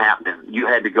 that wasn't happening. You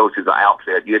had to go to the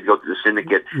outfit. You had to go to the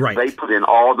syndicate. Right. They put in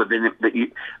all it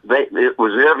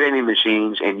was their vending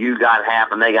machines, and you got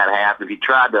half, and they got half. If you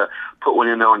tried to put one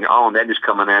in there on your own, they'd just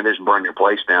come in there and just burn your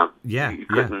place down. Yeah, you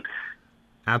couldn't.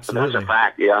 Absolutely. That's a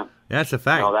fact. Yeah. That's a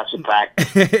fact. No, that's a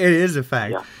fact. It is a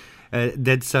fact. Yeah.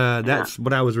 That's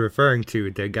what I was referring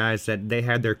to. The guys that they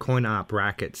had their coin op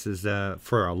rackets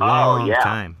for a long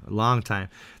time,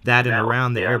 That and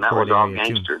around the airport that was all area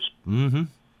gangsters. too. Mm-hmm.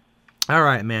 All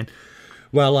right, man.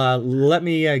 Well, let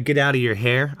me get out of your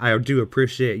hair. I do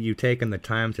appreciate you taking the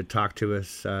time to talk to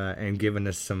us and giving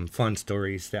us some fun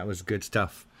stories. That was good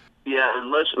stuff. Yeah, and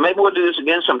listen, maybe we'll do this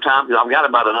again sometime, because I've got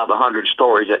about another 100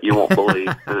 stories that you won't believe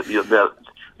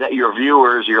that your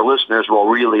viewers, your listeners will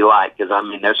really like, because, I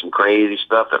mean, there's some crazy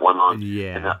stuff that went on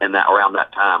in that around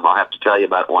that time. I'll have to tell you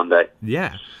about it one day.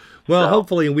 Yeah. Well,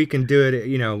 hopefully we can do it,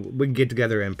 we can get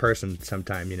together in person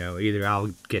sometime, Either I'll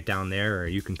get down there or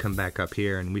you can come back up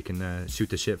here and we can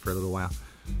shoot the shit for a little while.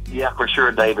 Yeah, for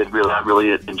sure, David. I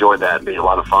really enjoyed that. It'd be a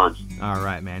lot of fun. All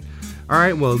right, man. All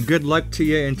right, well, good luck to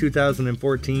you in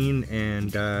 2014,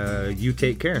 and you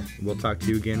take care. We'll talk to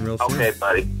you again real soon. Okay,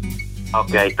 buddy.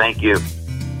 Okay, thank you.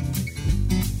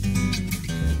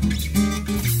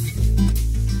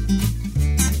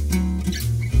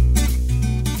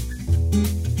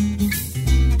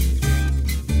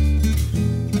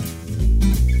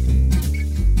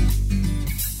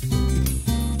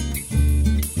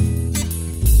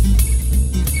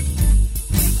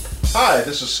 Hi,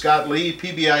 this is Scott Lee,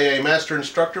 PBIA Master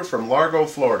Instructor from Largo,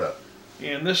 Florida.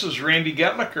 And this is Randy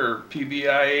Getmacher,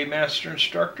 PBIA Master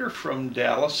Instructor from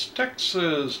Dallas,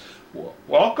 Texas.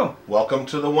 Welcome. Welcome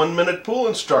to the 1 Minute Pool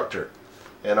Instructor.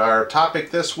 And our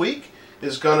topic this week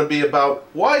is going to be about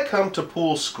why come to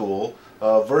pool school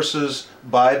versus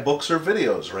buy books or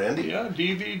videos, Randy. Yeah,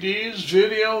 DVDs,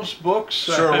 videos, books.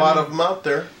 Sure, a lot of them out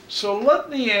there. So let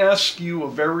me ask you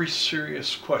a very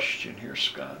serious question here,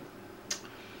 Scott.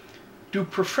 Do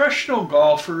professional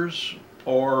golfers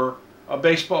or a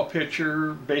baseball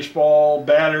pitcher, baseball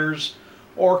batters,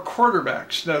 or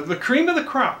quarterbacks, now the cream of the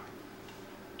crop,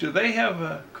 do they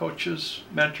have coaches,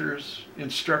 mentors,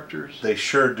 instructors? They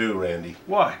sure do, Randy.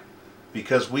 Why?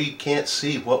 Because we can't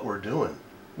see what we're doing.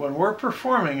 When we're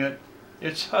performing it,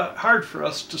 it's hard for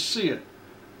us to see it.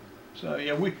 So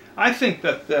yeah, I think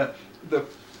that the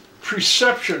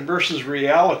perception versus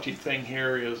reality thing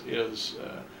here is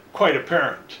quite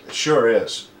apparent. It sure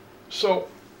is. So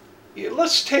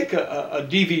let's take a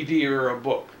DVD or a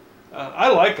book. I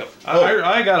like them.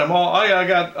 I got them all. I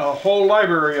got a whole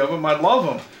library of them. I love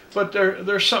them. But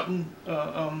there's something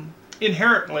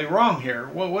inherently wrong here.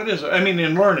 What is it? I mean,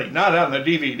 in learning, not on the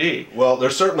DVD. Well,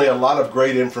 there's certainly a lot of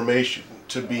great information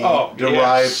to be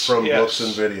derived from books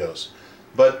and videos.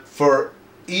 But for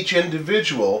each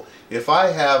individual, if I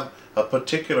have a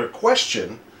particular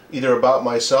question, either about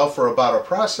myself or about a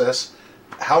process,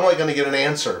 how am I going to get an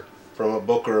answer from a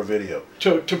book or a video?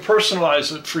 To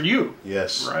personalize it for you.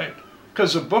 Yes. Right.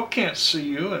 Because a book can't see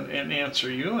you and answer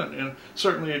you, and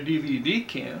certainly a DVD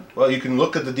can. Well, you can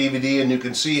look at the DVD and you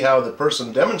can see how the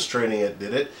person demonstrating it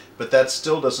did it, but that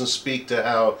still doesn't speak to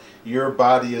how your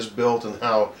body is built and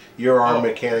how your arm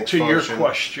mechanics function. To your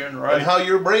question, right? And how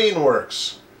your brain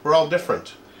works. We're all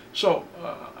different. So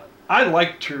I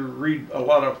like to read a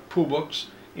lot of pool books,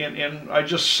 and I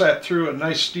just sat through a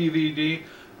nice DVD,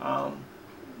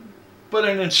 but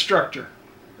an instructor.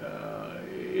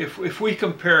 If we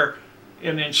compare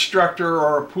an instructor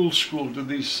or a pool school to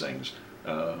these things,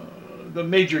 the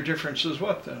major difference is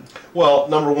what then? Well,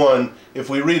 number one, if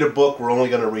we read a book, we're only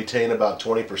going to retain about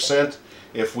 20%.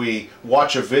 If we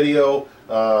watch a video,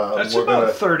 that's we're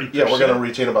about gonna, 30%. Yeah, we're going to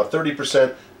retain about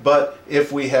 30%. But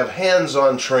if we have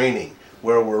hands-on training,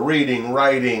 where we're reading,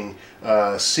 writing,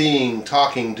 seeing,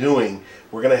 talking, doing,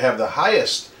 we're going to have the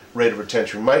highest rate of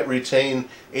retention. We might retain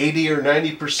 80 or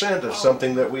 90% of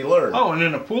something that we learn. Oh, and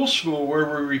in a pool school where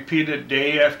we repeat it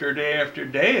day after day after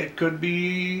day, it could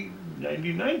be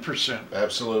 99%.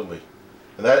 Absolutely.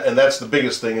 And that's the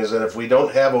biggest thing, is that if we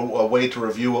don't have a way to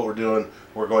review what we're doing,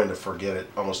 we're going to forget it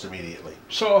almost immediately.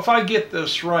 So if I get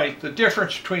this right, the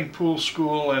difference between pool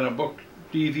school and a book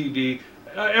DVD,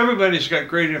 everybody's got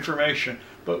great information,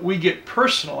 but we get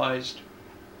personalized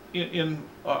in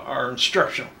our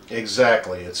instruction.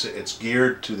 Exactly. It's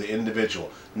geared to the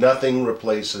individual. Nothing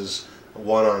replaces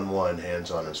one-on-one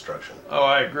hands-on instruction. Oh,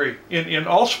 I agree. In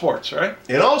all sports, right?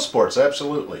 In all sports,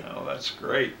 absolutely. Oh, that's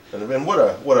great. And what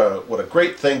a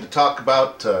great thing to talk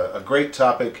about. A great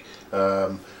topic.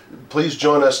 Please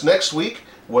join us next week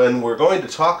when we're going to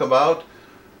talk about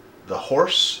the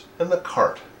horse and the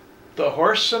cart. The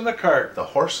horse and the cart. The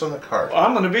horse and the cart. Well,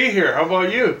 I'm going to be here. How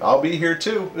about you? I'll be here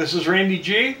too. This is Randy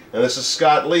G. And this is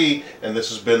Scott Lee, and this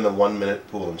has been the 1 Minute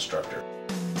Pool Instructor.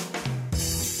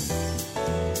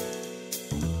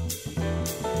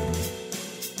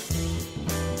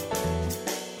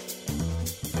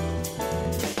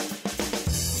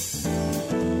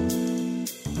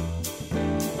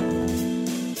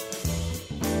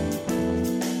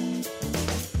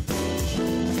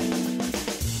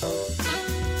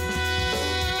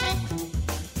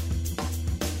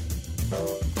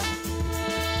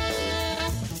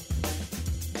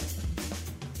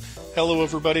 Hello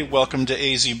everybody, welcome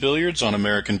to AZ Billiards on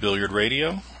American Billiard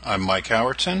Radio. I'm Mike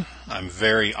Howerton. I'm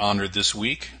very honored this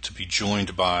week to be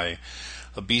joined by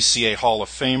a BCA Hall of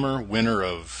Famer, winner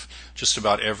of just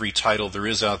about every title there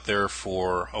is out there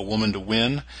for a woman to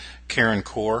win, Karen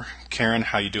Corr. Karen,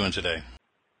 how you doing today?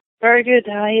 Very good.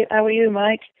 How are you,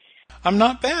 Mike? I'm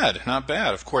not bad, not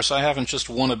bad. Of course, I haven't just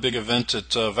won a big event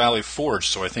at Valley Forge,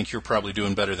 so I think you're probably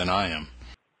doing better than I am.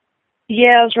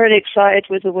 Yeah, I was really excited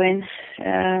with the win.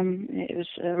 It was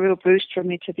a real boost for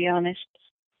me, to be honest.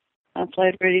 I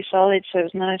played really solid, so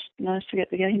it was nice to get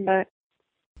the game back.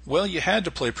 Well, you had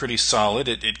to play pretty solid.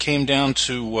 It came down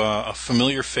to a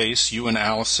familiar face, you and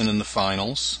Allison in the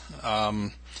finals.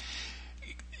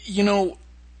 You know,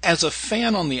 as a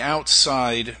fan on the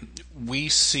outside, we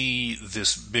see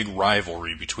this big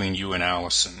rivalry between you and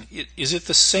Allison. Is it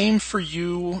the same for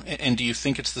you, and do you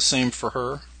think it's the same for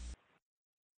her?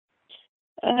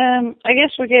 I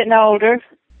guess we're getting older.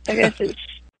 I guess it's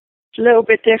a little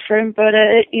bit different, but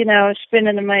it's been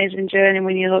an amazing journey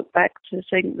when you look back to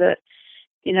think that,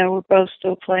 we're both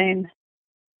still playing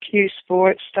cue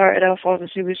sports. Started off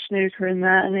obviously with snooker and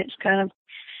that, and it's kind of,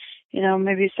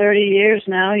 maybe 30 years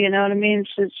now, you know what I mean,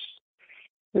 since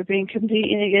we've been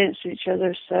competing against each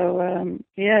other. So,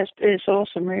 it's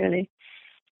awesome, really.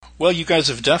 Well, you guys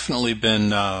have definitely been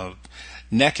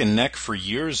neck and neck for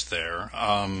years there.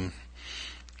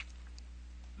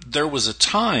 There was a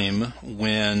time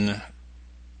when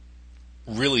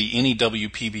really any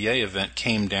WPBA event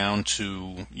came down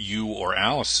to you or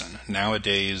Allison.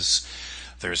 Nowadays,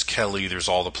 there's Kelly, there's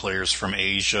all the players from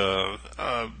Asia.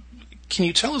 Can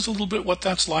you tell us a little bit what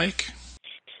that's like?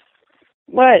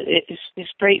 Well,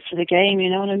 it's great for the game,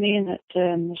 you know what I mean, that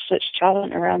there's such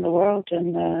talent around the world,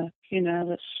 and,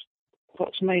 that's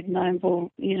what's made nine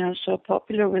ball, so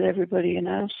popular with everybody,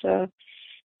 so...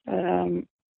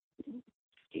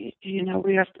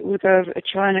 we go over to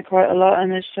China quite a lot,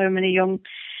 and there's so many young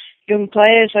young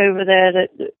players over there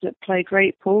that play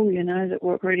great pool, you know, that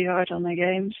work really hard on their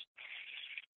games.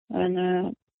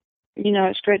 And, you know,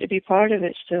 it's great to be part of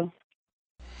it still.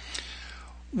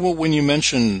 Well, when you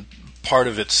mention part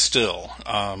of it still,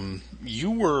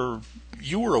 you were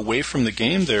away from the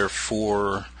game there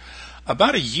for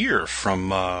about a year, from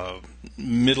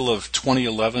middle of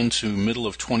 2011 to middle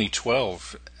of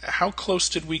 2012. How close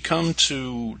did we come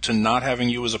to not having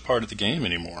you as a part of the game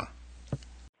anymore?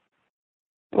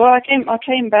 Well, I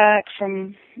came back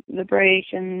from the break,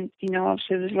 and you know,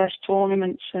 obviously there's less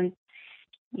tournaments and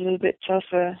a little bit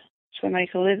tougher to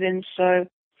make a living. So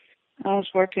I was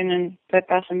working in Bed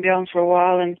Bath & Beyond for a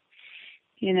while, and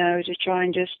you know, to try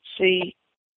and just see,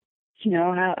 you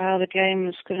know, how the game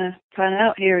was going to pan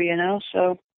out here, you know.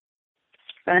 So,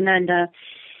 and then,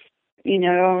 you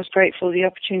know, I was grateful the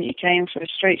opportunity came for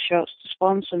Straight Shots to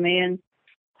sponsor me, and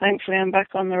thankfully I'm back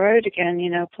on the road again, you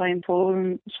know, playing pool,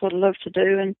 and it's what I love to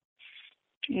do. And,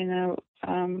 you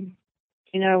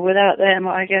know, without them,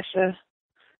 I guess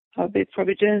I'll be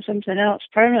probably doing something else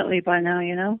permanently by now,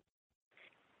 you know.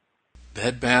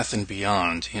 Bed Bath &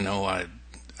 Beyond, you know, I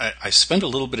spent a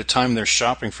little bit of time there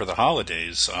shopping for the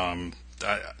holidays. I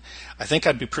think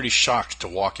I'd be pretty shocked to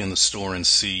walk in the store and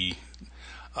see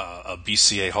a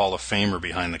BCA Hall of Famer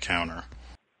behind the counter.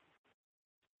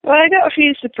 Well, I got a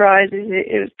few surprises.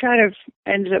 It kind of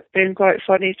ended up being quite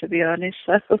funny, to be honest.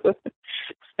 So,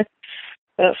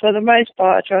 but for the most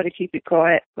part, I tried to keep it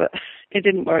quiet, but it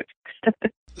didn't work.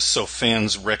 So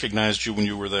fans recognized you when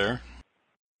you were there?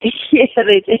 Yeah,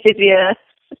 they did, yeah.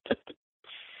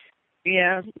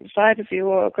 Yeah, signed a few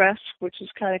autographs, which is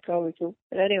kind of comical.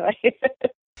 But anyway.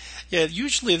 Yeah,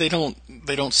 usually they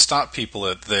don't stop people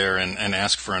at there and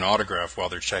ask for an autograph while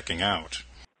they're checking out.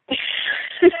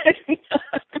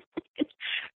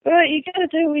 Well, you gotta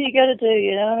do what you gotta do,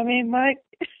 you know what I mean, Mike?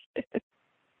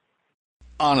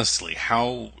 Honestly,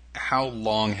 how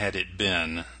long had it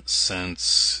been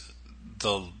since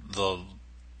the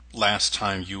last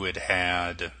time you had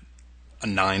a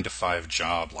 9-to-5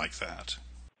 job like that?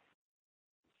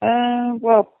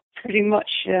 Well, pretty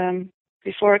much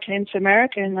before I came to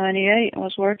America in '98, I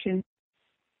was working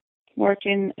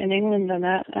in England and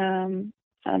that, and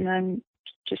then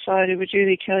decided with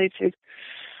Julie Kelly to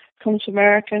come to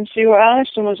America and see what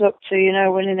Alison was up to, you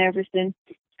know, winning everything.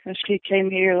 Because she came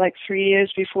here like 3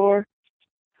 years before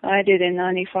I did in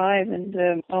 '95,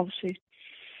 and obviously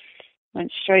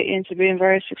went straight into being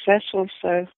very successful.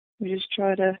 So we just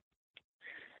try to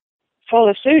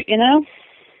follow suit, you know.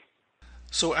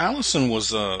 So Alison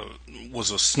was a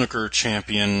snooker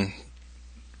champion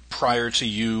prior to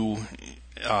you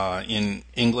in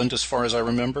England, as far as I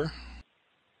remember.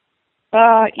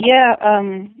 Yeah.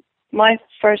 My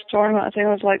first tournament, I think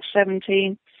I was like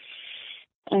 17,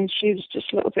 and she was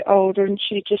just a little bit older, and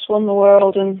she just won the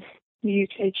world and the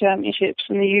UK championships,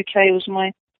 and the UK was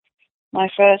my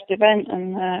first event,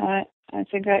 and I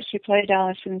think I actually played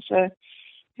Alison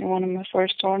in one of my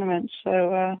first tournaments.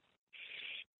 So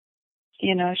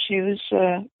you know, she was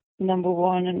number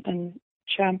one and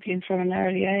champion from an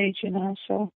early age, you know.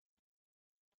 So,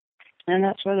 and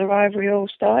that's where the rivalry all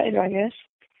started, I guess.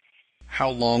 How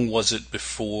long was it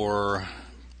before?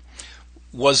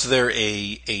 Was there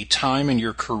a time in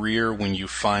your career when you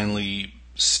finally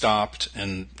stopped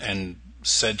and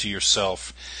said to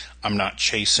yourself, "I'm not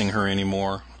chasing her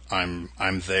anymore. I'm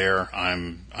there.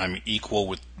 I'm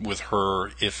equal with her,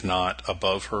 if not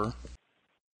above her"?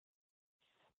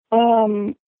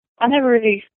 I never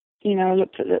really, you know,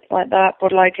 looked at it like that.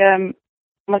 But like,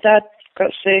 my dad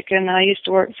got sick, and I used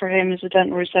to work for him as a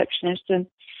dental receptionist, and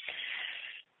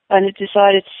I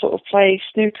decided to sort of play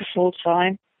snooker full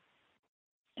time.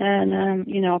 And,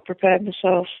 you know, I prepared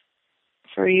myself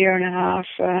for a year and a half,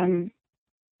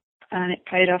 and it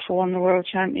paid off. I won the World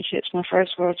Championships, my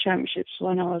first World Championships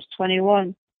when I was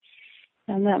 21.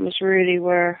 And that was really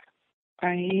where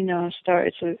I, you know,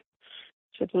 started to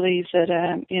believe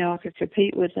that, you know, I could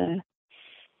compete with, you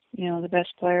know, the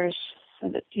best players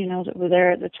that, you know, that were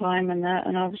there at the time and that.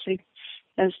 And obviously,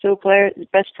 there's still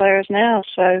best players now.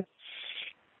 So,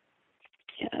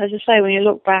 as I say, when you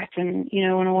look back and, you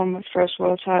know, when I won my first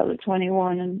world title at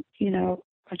 21, and, you know,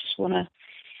 I just won a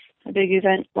big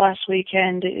event last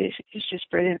weekend, it's just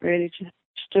brilliant, really, to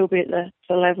still be at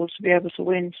the level to be able to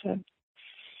win. So,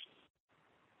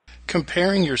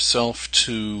 comparing yourself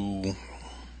to,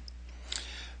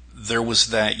 there was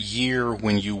that year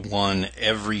when you won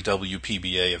every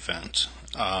WPBA event.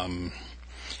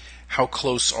 How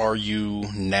close are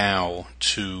you now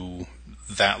to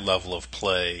that level of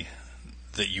play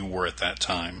that you were at that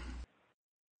time?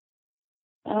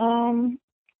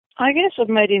 I guess I've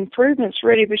made improvements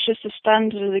really, but it's just the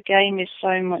standard of the game is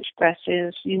so much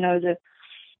better. You know, the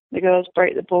girls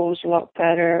break the balls a lot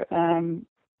better.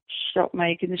 Shot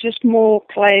making. There's just more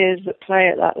players that play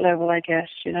at that level, I guess.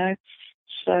 You know,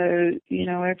 so you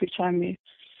know every time you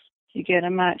get a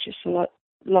match, it's a lot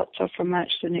tougher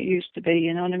match than it used to be.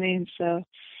 You know what I mean? So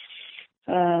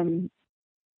I'd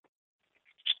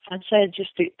say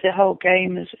just the whole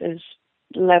game as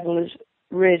level has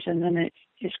risen, and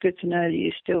it's good to know that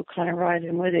you're still kind of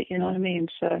riding with it. You know what I mean?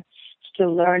 So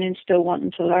still learning, still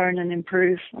wanting to learn and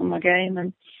improve on my game,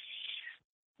 and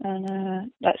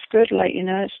that's good. Like, you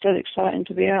know, it's still exciting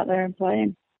to be out there and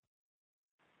playing.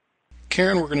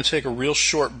 Karen, we're going to take a real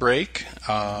short break.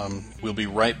 We'll be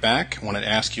right back. I want to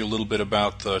ask you a little bit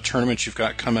about the tournament you've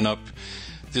got coming up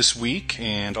this week,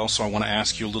 and also I want to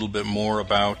ask you a little bit more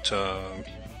about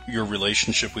your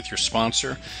relationship with your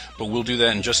sponsor. But we'll do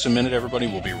that in just a minute, everybody.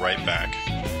 We'll be right back.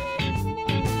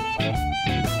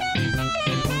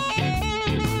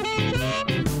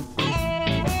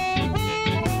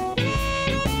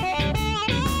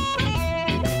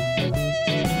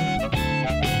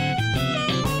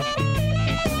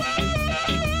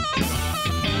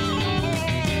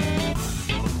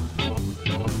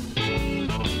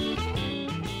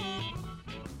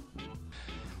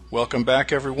 Welcome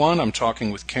back, everyone. I'm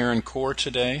talking with Karen Corr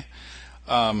today.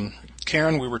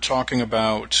 Karen, we were talking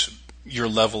about your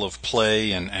level of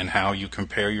play and how you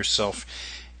compare yourself.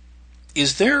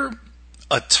 Is there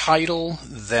a title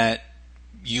that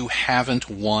you haven't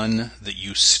won that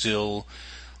you still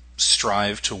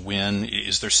strive to win?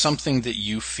 Is there something that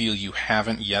you feel you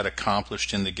haven't yet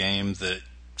accomplished in the game that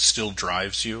still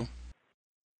drives you?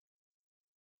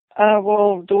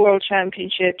 Well, the World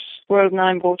Championships, World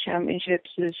 9-Ball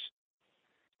Championships, has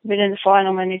been in the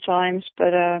final many times,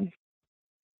 but I'm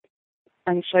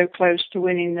so close to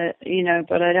winning that, you know,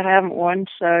 but I haven't won.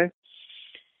 So,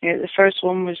 yeah, the first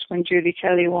one was when Julie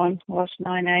Kelly won, lost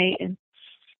 9-8, and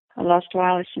I lost to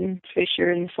Alison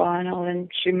Fisher in the final,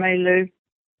 and Xinmei Liu.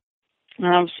 And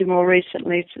obviously more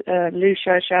recently, Liu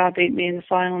Xiaoxia beat me in the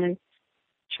final in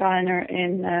China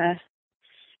in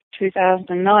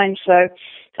 2009. So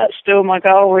that's still my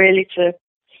goal, really, to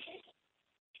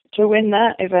win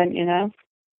that event, you know.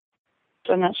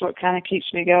 And that's what kind of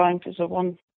keeps me going, because I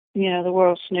won, you know, the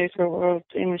World Snooker, World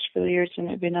English Billiards, and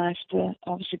it'd be nice to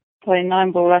obviously play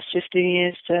 9-ball last 15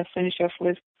 years to finish off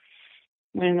with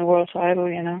winning the world title,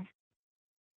 you know.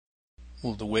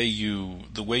 Well, the way you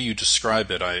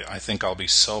describe it, I think I'll be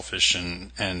selfish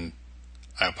and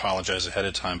I apologize ahead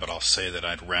of time, but I'll say that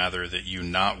I'd rather that you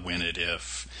not win it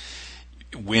if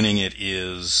winning it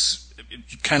is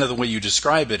kind of the way you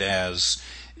describe it as,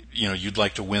 you know, you'd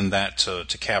like to win that to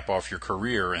cap off your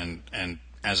career, and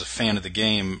as a fan of the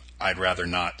game, I'd rather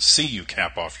not see you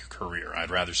cap off your career. I'd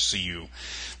rather see you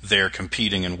there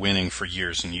competing and winning for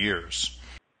years and years.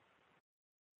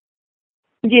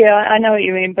 Yeah, I know what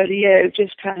you mean, but yeah, it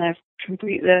just kind of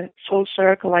complete the full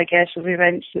circle, I guess, of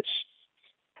events that's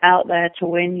out there to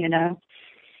win, you know.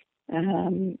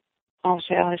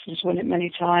 Obviously, Alison's won it many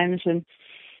times, and,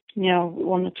 you know,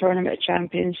 won the Tournament of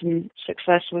Champions and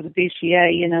success with the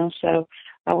BCA, you know, so,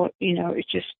 you know,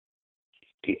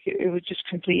 it would just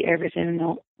complete everything,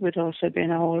 and with also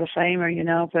being a Hall of Famer, you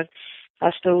know, but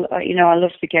I still, you know, I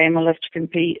love the game, I love to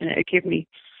compete, and it'd give me,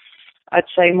 I'd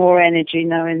say, more energy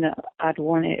knowing that I'd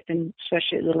won it, and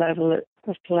especially at the level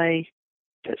of play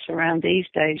that's around these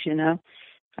days, you know.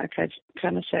 I could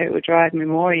kind of say it would drive me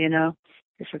more, you know,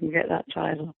 if I can get that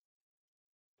title.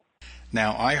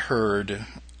 Now, I heard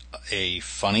a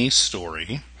funny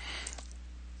story.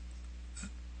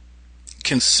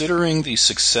 Considering the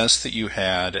success that you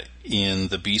had in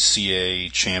the BCA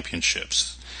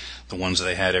championships, the ones that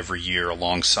they had every year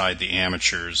alongside the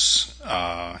amateurs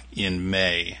in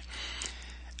May,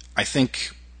 I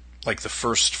think like the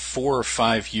first 4 or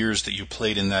 5 years that you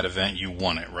played in that event, you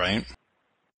won it, right?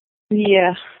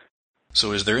 Yeah.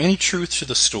 So is there any truth to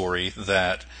the story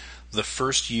that the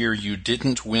first year you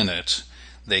didn't win it,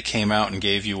 they came out and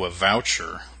gave you a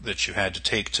voucher that you had to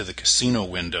take to the casino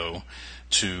window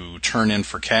to turn in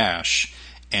for cash,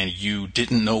 and you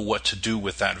didn't know what to do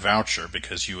with that voucher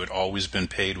because you had always been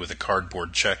paid with a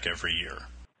cardboard check every year?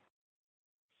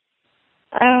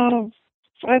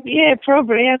 Yeah,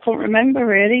 probably. I can't remember,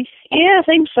 really. Yeah, I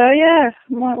think so, yeah.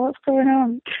 What's going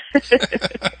on?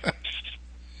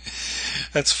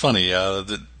 That's funny.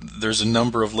 There's a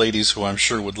number of ladies who I'm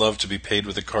sure would love to be paid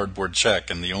with a cardboard check,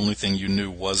 and the only thing you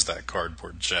knew was that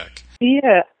cardboard check.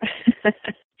 Yeah.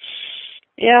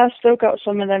 Yeah, I still got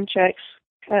some of them checks.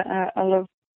 I love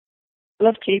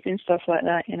keeping stuff like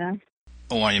that, you know.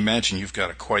 Oh, I imagine you've got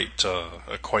a quite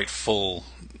full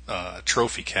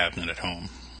trophy cabinet at home.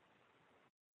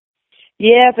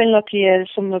 Yeah, I've been lucky. Yeah,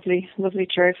 there's some lovely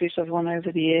trophies I've won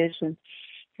over the years, and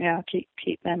yeah, I'll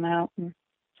keep them out, and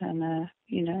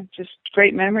just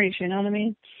great memories. You know what I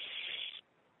mean?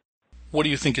 What do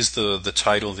you think is the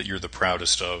title that you're the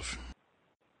proudest of?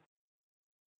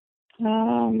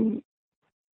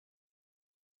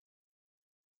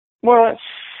 Well,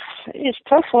 it's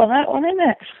tough on that one, isn't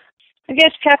it? I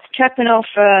guess capping off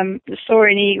the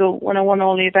Soaring Eagle when I won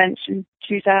all the events in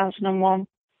 2001,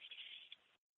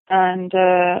 and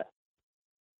the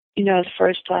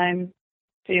first time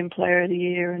being Player of the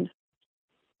Year, and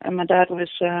my dad was,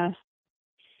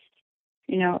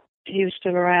 he was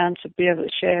still around to be able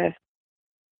to share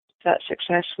that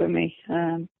success with me.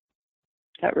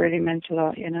 That really meant a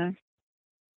lot,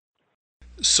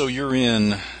 So you're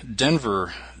in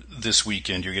Denver this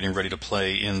weekend. You're getting ready to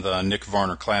play in the Nick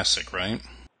Varner Classic, right?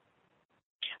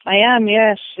 I am,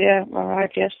 yes. Yeah, I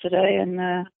arrived yesterday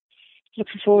and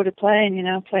looking forward to playing,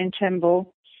 playing 10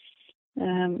 ball.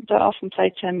 Don't often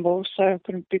play 10 ball, so I'm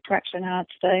going to be practicing hard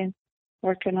today and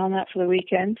working on that for the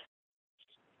weekend.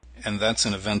 And that's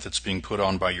an event that's being put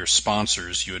on by your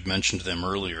sponsors. You had mentioned them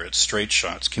earlier at Straight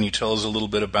Shots. Can you tell us a little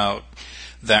bit about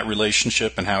that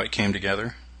relationship and how it came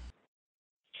together?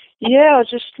 Yeah, I was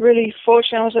just really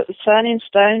fortunate. I was at the Turning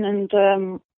Stone, and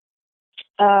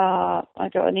I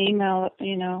got an email,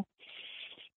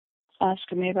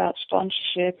 asking me about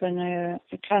sponsorship, and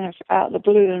it kind of out of the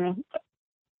blue,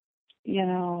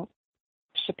 and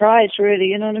surprised really,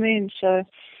 you know what I mean? So,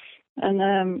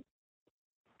 and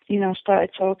I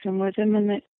started talking with him,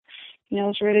 and I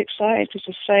was really excited because,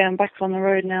 I say, I'm back on the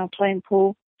road now playing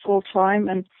pool full time,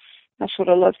 and that's what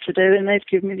I love to do, and they've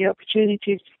given me the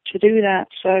opportunity to do that.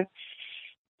 So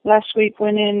last week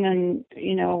went in, and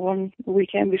one the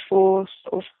weekend before,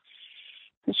 sort of,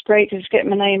 it's great to just get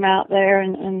my name out there,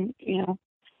 and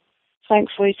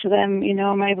thankfully to them,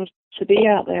 I'm able to be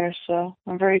out there. So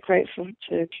I'm very grateful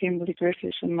to Kimberly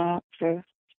Griffiths and Mark for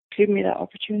giving me that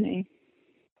opportunity.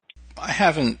 I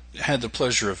haven't had the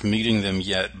pleasure of meeting them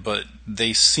yet, but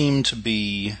they seem to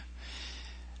be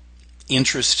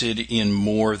interested in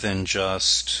more than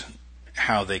just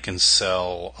how they can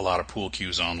sell a lot of pool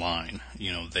cues online.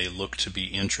 They look to be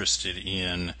interested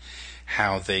in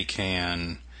how they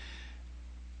can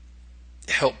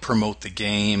help promote the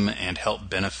game and help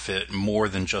benefit more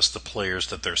than just the players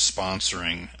that they're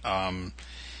sponsoring.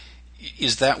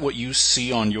 Is that what you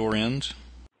see on your end?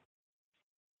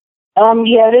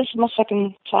 Yeah, this is my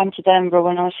second time to Denver.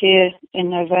 When I was here in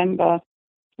November,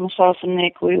 myself and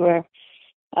Nick, we were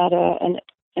at an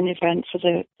event for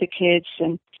the kids,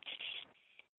 and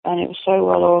it was so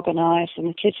well organised, and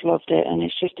the kids loved it, and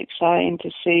it's just exciting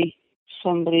to see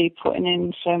somebody putting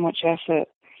in so much effort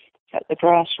at the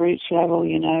grassroots level,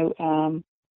 and,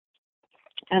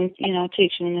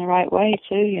 teaching in the right way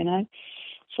too,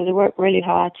 So they work really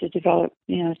hard to develop,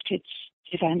 kids'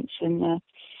 events, and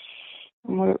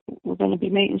we're going to be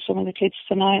meeting some of the kids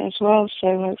tonight as well,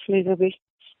 so hopefully they'll be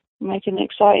making an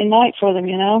exciting night for them,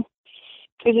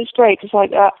 Because it's great, because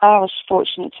I was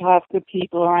fortunate to have good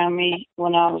people around me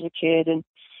when I was a kid, and,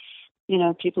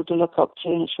 people to look up to,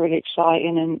 and it's really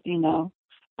exciting, and,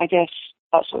 I guess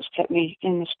that's what's kept me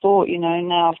in the sport,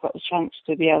 Now I've got the chance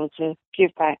to be able to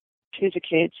give back to the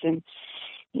kids and,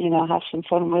 have some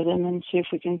fun with them and see if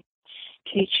we can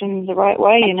teach them the right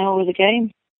way, with the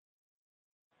game.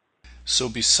 So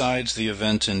besides the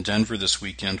event in Denver this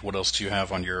weekend, what else do you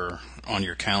have on your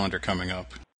calendar coming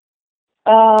up?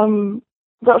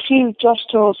 Got a few Josh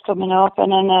tours coming up,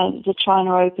 and then the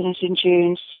China Open is in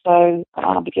June, so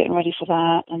I'll be getting ready for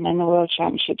that, and then the World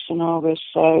Championships in August.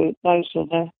 So those are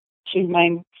the two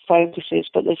main focuses,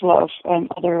 but there's a lot of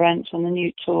other events on the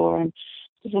new tour, and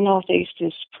the Northeast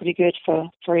is pretty good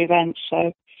for events,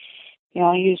 so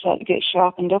I'll use that to get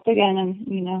sharpened up again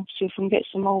and see if we can get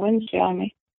some more wins behind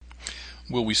me.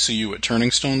 Will we see you at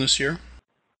Turning Stone this year?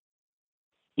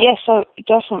 Yes, so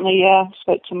definitely, yeah. I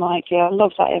spoke to Mike, yeah, I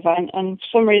love that event, and for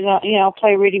some reason, I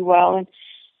play really well and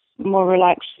more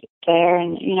relaxed there,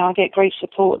 and, I get great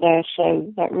support there,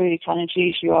 so that really kind of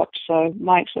G's you up. So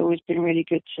Mike's always been really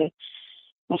good to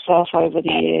myself over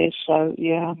the years, so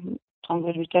yeah, I'm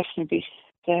going to definitely be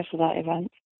there for that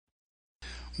event.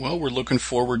 Well, we're looking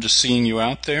forward to seeing you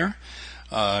out there.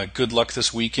 Good luck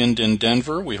this weekend in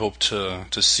Denver. We hope to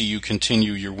see you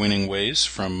continue your winning ways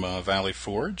from Valley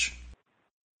Forge.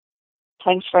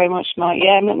 Thanks very much, Mike.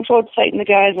 Yeah, I'm looking forward to taking the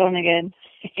guys on again.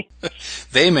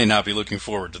 They may not be looking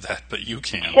forward to that, but you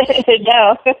can.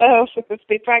 No, we'll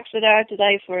be practicing hard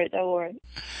today for it, don't worry.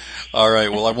 All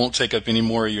right, well, I won't take up any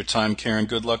more of your time, Karen.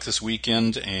 Good luck this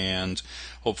weekend, and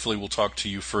hopefully we'll talk to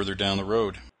you further down the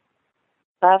road.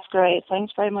 That's great.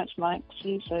 Thanks very much, Mike. See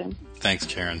you soon. Thanks,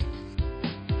 Karen.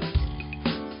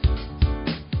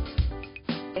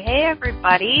 Hey,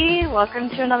 everybody. Welcome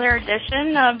to another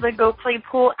edition of the Go Play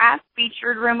Pool app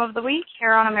featured Room of the Week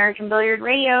here on American Billiard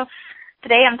Radio.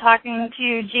 Today I'm talking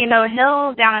to Gino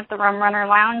Hill down at the Rum Runner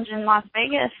Lounge in Las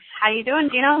Vegas. How you doing,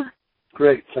 Gino?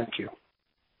 Great, thank you.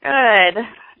 Good.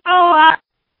 So, a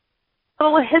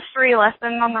little history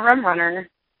lesson on the Rum Runner.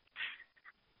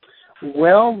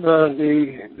 Well,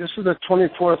 this is the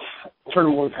 24th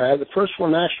tournament we've had. The first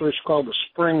one actually is called the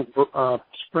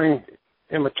Spring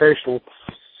Invitational.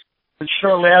 But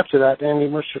shortly after that, Andy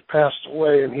Mercer passed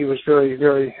away, and he was very,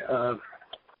 very,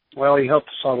 he helped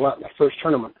us out a lot in the first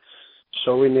tournament.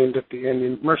 So we named it the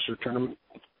Andy Mercer Tournament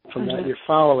from that year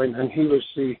following, and he was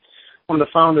one of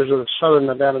the founders of the Southern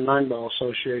Nevada Nine-Ball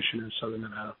Association in Southern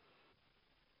Nevada.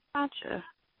 Gotcha.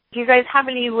 Do you guys have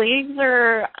any leagues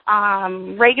or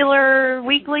regular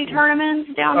weekly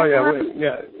tournaments down there?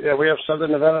 We have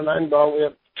Southern Nevada Nine-Ball, we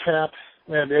have TAP,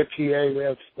 we have APA, we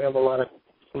have a lot of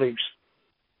leagues.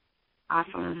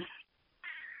 Awesome.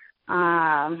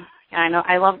 I know.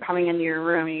 I love coming into your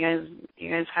room. You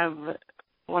guys have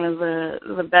one of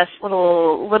the best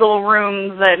little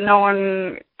rooms that no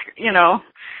one,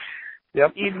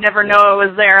 Yep. You'd never know it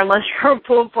was there unless you're a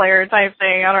pool player type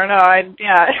thing. I don't know.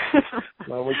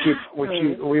 Well,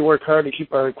 we work hard to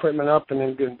keep our equipment up and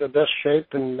in the best shape,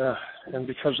 and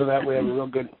because of that, we have a real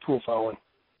good pool following.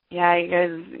 Yeah, you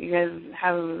guys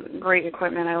have great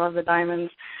equipment. I love the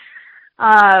diamonds.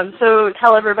 So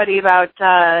tell everybody about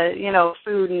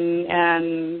food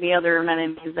and the other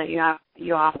amenities that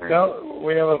you offer. Well,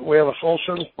 we have a full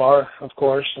service bar, of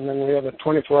course, and then we have a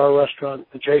 24-hour restaurant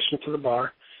adjacent to the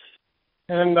bar.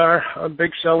 And our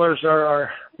big sellers are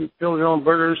we build our own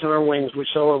burgers and our wings. We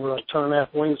sell over 1.5 tons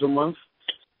wings a month,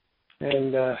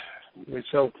 and we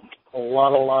sell a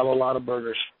lot of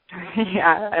burgers.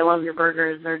 Yeah, I love your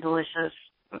burgers. They're delicious.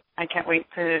 I can't wait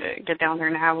to get down there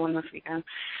and have one this weekend.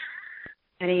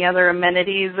 Any other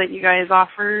amenities that you guys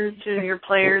offer to your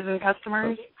players and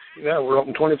customers? Yeah, we're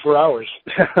open 24 hours.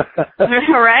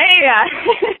 Right? Yeah.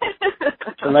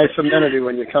 It's a nice amenity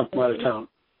when you come from out of town.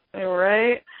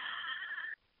 Right.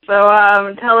 So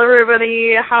tell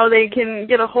everybody how they can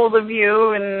get a hold of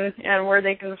you and where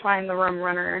they can find the Rum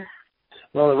Runner.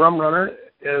 Well, the Rum Runner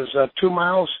is 2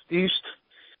 miles east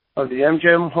of the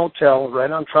MGM Hotel, right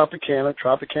on Tropicana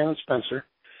and Spencer.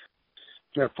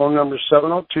 Their phone number is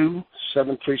 702-736-6366.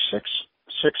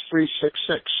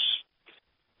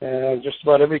 And just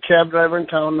about every cab driver in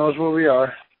town knows where we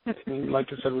are. And like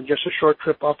I said, we're just a short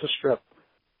trip off the Strip.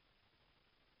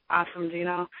 Awesome,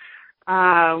 Gino.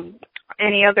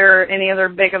 Any other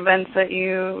big events that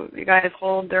you guys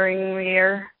hold during the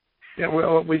year? Yeah,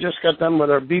 well, we just got done with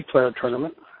our B player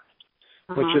tournament,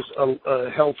 which is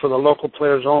held for the local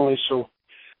players only, so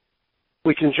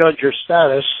we can judge your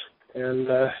status. And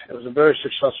it was a very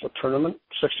successful tournament,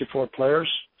 64 players.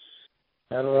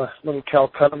 Had a little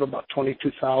Calcutta of about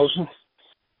 22,000.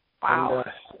 Wow.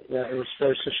 And, it was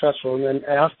very successful. And then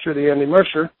after the Andy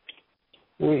Mercer,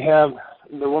 we have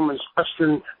the Women's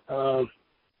Western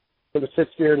for the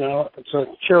 5th year now. It's a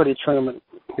charity tournament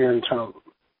here in town.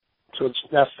 So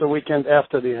that's the weekend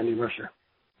after the Andy Mercer.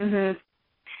 Mhm.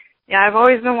 Yeah, I've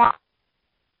always been wanting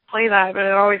to play that, but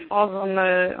it always falls on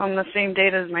the same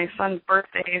date as my son's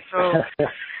birthday. So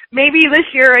maybe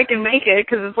this year I can make it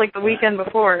because it's like the weekend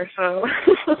before. So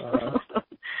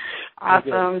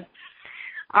awesome.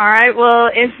 All right. Well,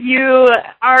 if you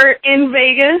are in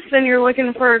Vegas and you're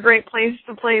looking for a great place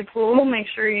to play pool, make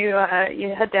sure you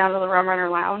head down to the Rum Runner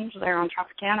Lounge there on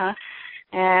Tropicana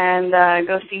and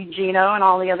go see Gino and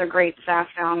all the other great staff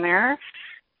down there.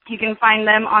 You can find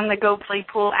them on the Go Play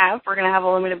Pool app. We're going to have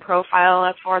a limited profile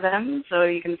up for them, so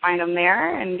you can find them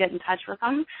there and get in touch with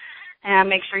them. And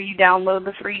make sure you download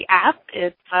the free app.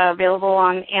 It's available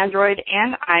on Android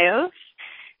and iOS.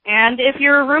 And if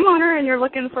you're a room owner and you're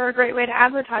looking for a great way to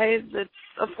advertise, it's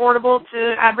affordable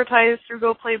to advertise through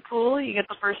Go Play Pool. You get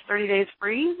the first 30 days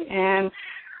free. And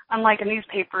unlike a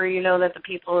newspaper, you know that the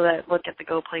people that look at the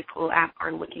Go Play Pool app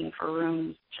are looking for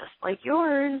rooms just like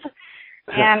yours.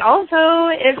 And also,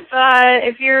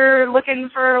 if you're looking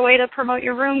for a way to promote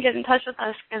your room, get in touch with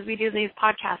us because we do these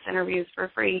podcast interviews for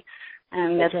free.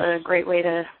 And that's a great way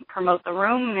to promote the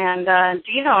room. And,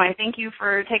 Gino, I thank you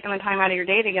for taking the time out of your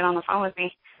day to get on the phone with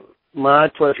me. My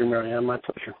pleasure, Marianne. My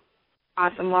pleasure.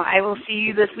 Awesome. Well, I will see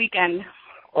you this weekend.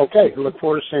 Okay. Look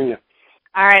forward to seeing you.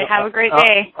 All right. Have a great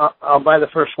day. I'll buy the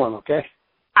first one, okay?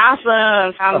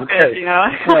 Awesome. Sounds good, Gino.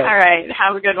 All right.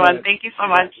 Have a good one. Right. Thank you so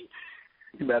much.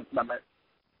 You bet. Bye-bye.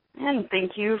 And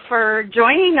thank you for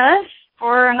joining us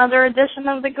for another edition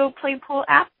of the Go Play Pool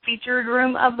app featured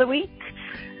room of the week.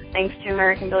 Thanks to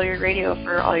American Billiard Radio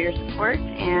for all your support,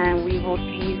 and we will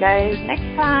see you guys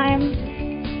next time.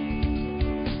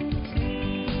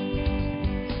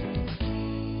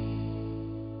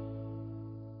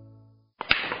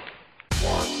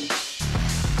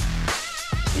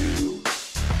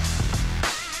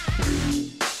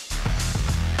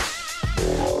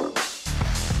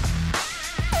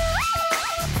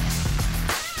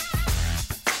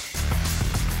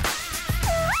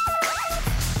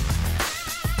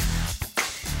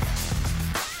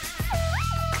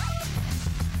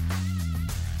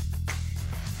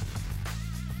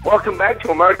 Welcome back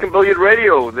to American Billiard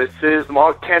Radio. This is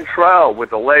Mark Cantrell with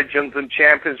the Legends and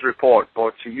Champions Report,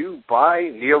 brought to you by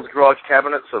Neil's Garage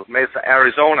Cabinets of Mesa,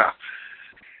 Arizona.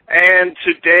 And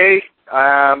today,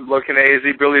 I'm looking at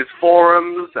AZ Billiards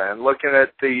forums and looking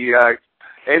at the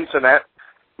internet.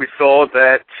 We saw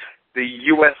that the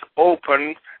U.S.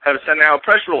 Open have sent out a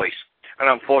press release. And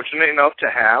I'm fortunate enough to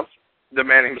have the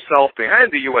man himself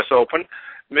behind the U.S. Open,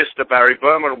 Mr. Barry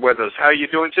Berman, with us. How are you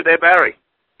doing today, Barry?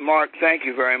 Mark, thank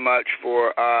you very much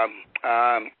for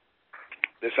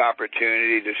this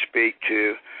opportunity to speak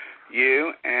to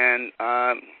you and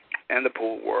the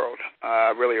pool world.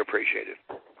 I really appreciate it.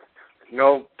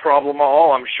 No problem at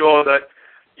all. I'm sure that,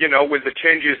 with the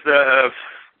changes that have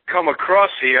come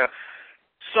across here,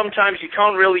 sometimes you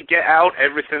can't really get out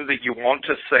everything that you want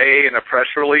to say in a press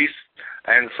release.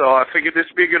 And so I figured this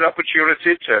would be a good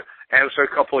opportunity to answer a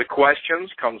couple of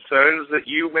questions, concerns that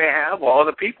you may have or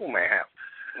other people may have.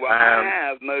 Well, I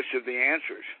have most of the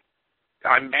answers.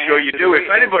 I'm sure you do. If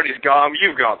anybody's got them,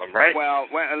 you've got them, right? Well,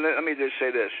 let me just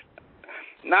say this.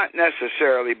 Not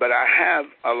necessarily, but I have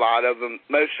a lot of them,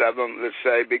 most of them, let's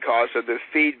say, because of the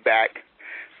feedback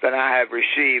that I have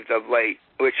received of late,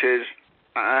 which is,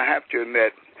 I have to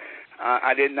admit,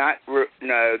 I did not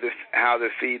know how the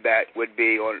feedback would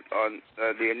be on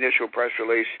the initial press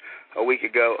release a week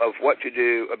ago of what to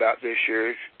do about this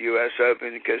year's U.S.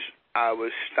 Open, because I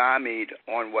was stymied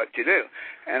on what to do.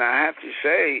 And I have to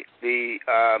say the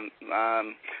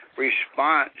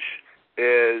response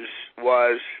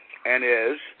was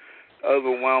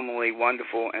overwhelmingly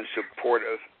wonderful and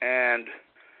supportive. And,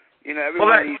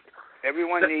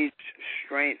 everyone needs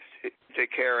strength to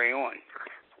carry on.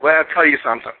 Well, I'll tell you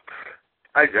something.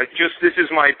 This is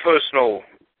my personal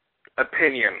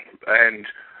opinion, and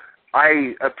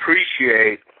I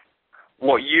appreciate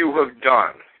what you have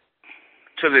done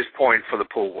to this point for the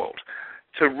pool world.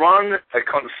 To run a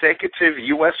consecutive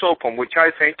U.S. Open, which I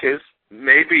think is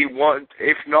maybe one,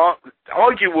 if not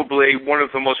arguably one of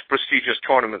the most prestigious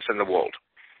tournaments in the world,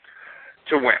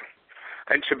 to win.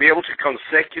 And to be able to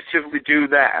consecutively do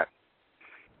that,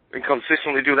 and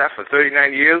consistently do that for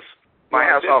 39 years, my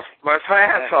hat's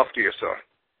off to you, sir.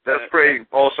 That's pretty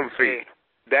awesome feat.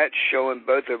 That's showing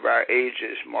both of our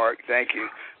ages, Mark. Thank you.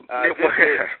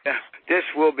 This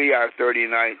will be our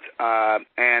 39th,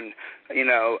 and,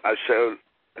 so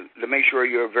to make sure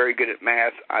you're very good at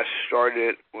math, I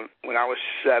started when I was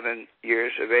 7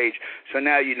 years of age. So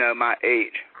now you know my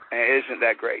age. And isn't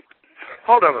that great?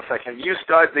 Hold on a second. You didn't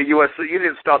start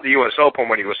the U.S. Open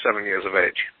when you were 7 years of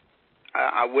age.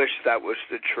 I wish that was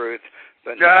the truth.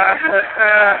 But no,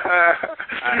 I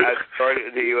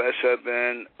started the U.S.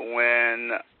 Open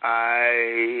when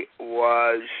I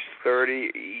was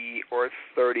 30 or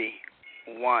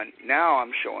 31. Now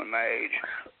I'm showing my age.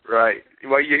 Right.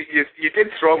 Well, you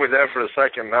did throw me there for a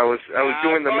second. I was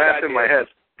doing the math in my head.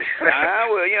 I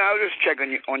was just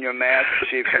checking on your math to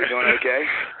see if you're doing okay.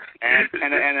 And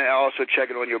also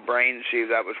checking on your brain to see if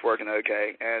that was working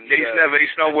okay. And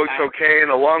he's not worked okay in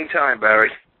a long time, Barry.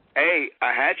 Hey,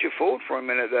 I had you fooled for a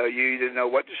minute, though. You didn't know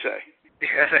what to say.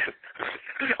 Yeah.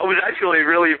 I was actually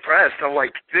really impressed. I'm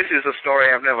like, this is a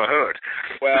story I've never heard.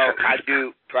 Well, I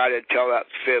do try to tell that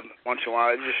fib once in a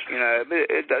while. It just,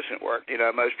 it doesn't work.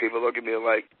 Most people look at me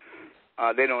like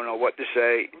they don't know what to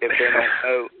say if they don't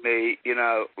know me,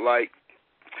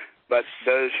 but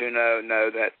those who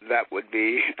know that would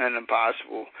be an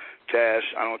impossible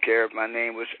task. I don't care if my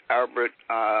name was Albert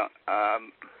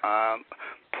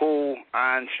Poole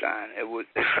Einstein. It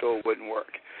still wouldn't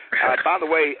work. By the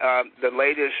way, the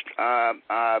latest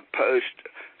post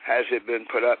hasn't been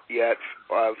put up yet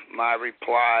of my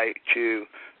reply to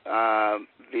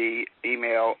the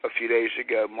email a few days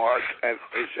ago. Mark,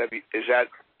 is that?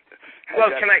 Well,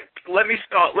 let me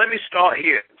start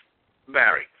here,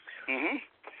 Barry. Mm-hmm.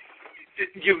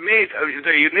 You made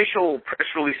the initial press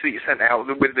release that you sent out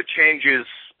with the changes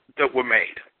that were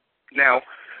made. Now,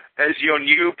 as your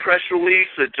new press release,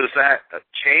 does that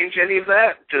change any of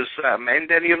that? Does that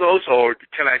amend any of those? Or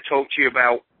can I talk to you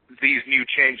about these new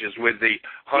changes with the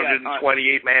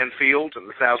 128-man field and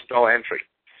the $1,000 entry?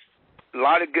 A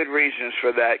lot of good reasons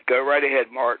for that. Go right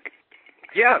ahead, Mark.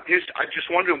 Yeah, I just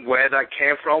wondered where that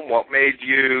came from, what made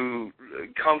you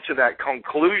come to that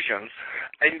conclusion.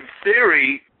 In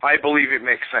theory, I believe it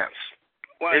makes sense.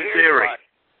 Well, in theory.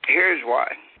 Here's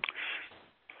why.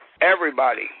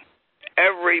 Everybody,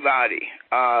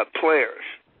 players,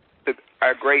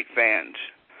 are great fans.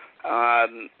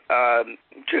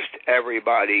 Just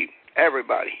everybody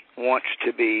wants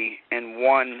to be in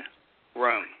one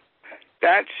room.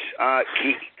 That's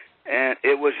key. And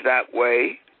it was that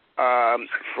way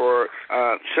for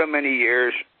so many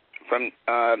years, from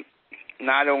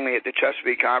not only at the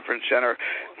Chesapeake Conference Center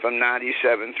from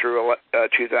 97 through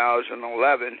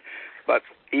 2011, but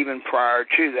even prior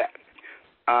to that.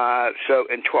 So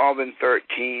in 12 and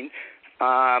 13,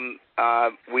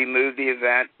 we moved the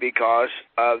event because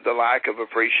of the lack of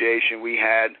appreciation we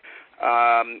had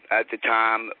at the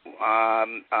time,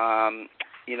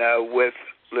 with,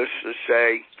 let's just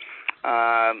say,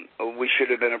 we should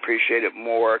have been appreciated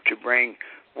more to bring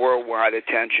worldwide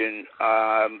attention,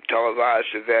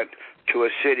 televised event to a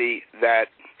city that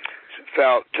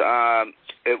felt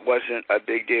it wasn't a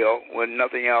big deal when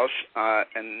nothing else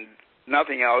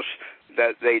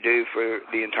that they do for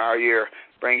the entire year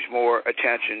brings more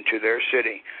attention to their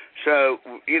city. So,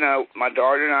 my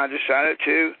daughter and I decided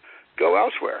to go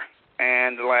elsewhere.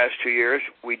 And the last 2 years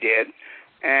we did.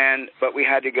 But we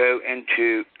had to go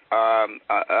into a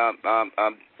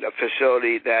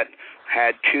facility that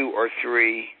had 2 or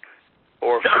 3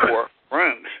 or 4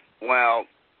 rooms. Well,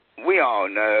 we all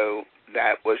know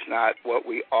that was not what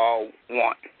we all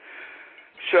want.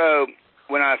 So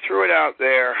when I threw it out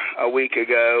there a week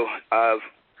ago of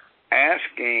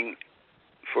asking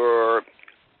for,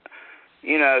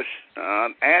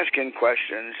 asking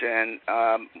questions and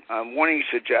wanting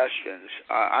suggestions,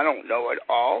 I don't know it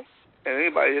all. And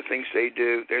anybody that thinks they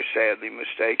do, they're sadly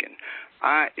mistaken.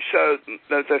 So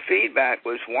the feedback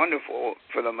was wonderful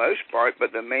for the most part,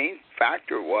 but the main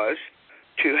factor was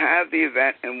to have the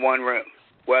event in one room,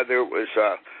 whether it was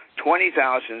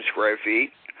 20,000 square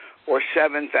feet or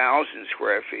 7,000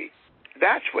 square feet.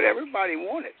 That's what everybody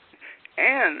wanted.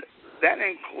 And that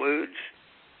includes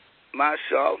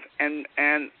myself and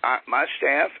my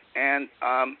staff. And,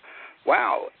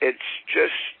 wow, it's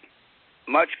just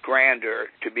much grander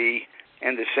to be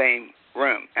in the same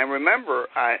room. And remember,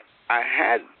 I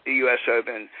had the U.S.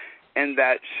 Open in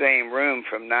that same room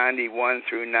from 91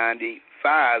 through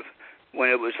 95 when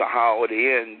it was the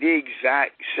Holiday Inn, the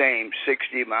exact same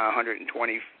 60 by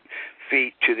 120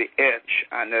 feet to the inch.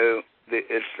 I know that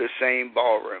it's the same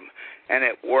ballroom, and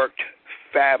it worked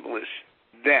fabulous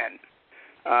then.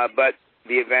 But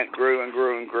the event grew and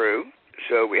grew and grew,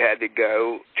 so we had to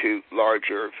go to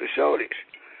larger facilities.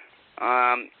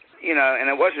 And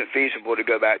it wasn't feasible to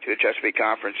go back to the Chesapeake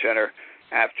Conference Center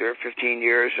after 15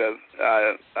 years of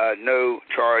no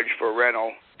charge for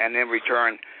rental, and in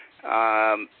return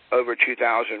over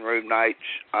 2,000 room nights,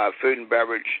 food and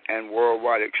beverage, and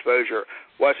worldwide exposure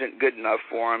wasn't good enough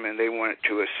for them, and they wanted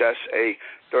to assess a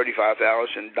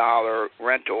 $35,000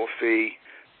 rental fee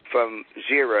from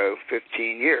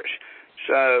 15 years.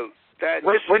 So that.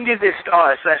 When did they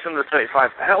start assessing the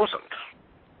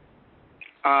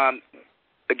 $35,000?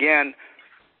 Again,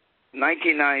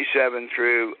 1997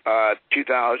 through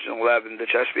 2011, the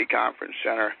Chesapeake Conference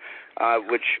Center,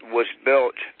 which was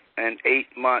built in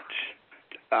 8 months,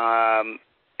 from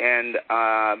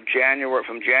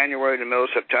January to middle of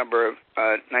September of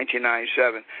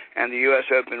 1997, and the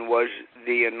U.S. Open was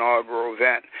the inaugural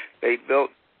event. They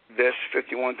built this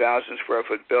 51,000 square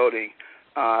foot building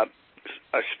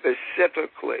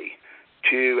specifically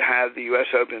to have the U.S.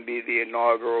 Open be the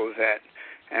inaugural event,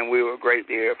 and we were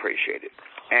greatly appreciated.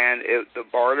 And the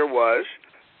barter was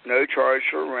no charge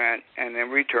for rent, and in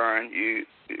return, you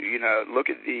look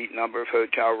at the number of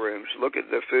hotel rooms, look at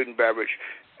the food and beverage,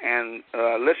 and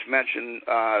let's mention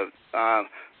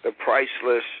the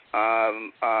priceless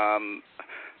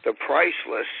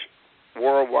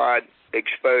worldwide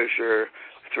exposure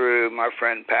through my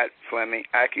friend Pat Fleming,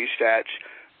 AccuStats.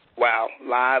 Wow,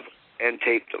 live and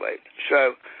tape delayed.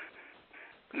 So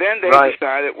then they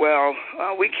decided, well,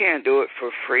 we can't do it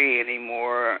for free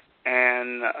anymore,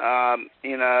 and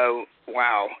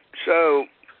wow. So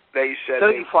they said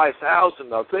 35,000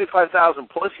 though, 35,000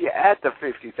 plus you add the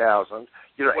 50,000,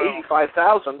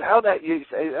 85,000.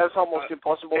 That's almost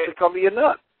impossible to cover your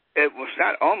nut. It was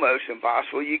not almost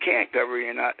impossible. You can't cover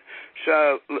your nut.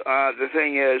 So the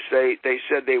thing is, they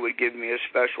said they would give me a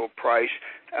special price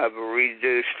of a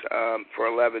reduced for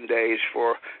 11 days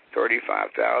for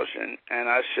 $35,000, and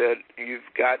I said,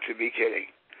 "You've got to be kidding!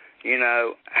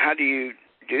 how do you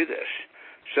do this?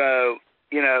 So,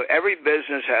 every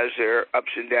business has their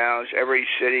ups and downs, every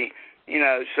city,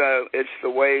 so it's the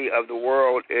way of the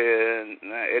world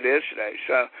it is today.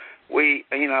 So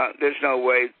there's no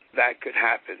way that could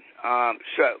happen.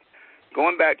 So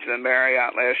going back to the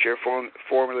Marriott last year,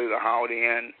 formerly the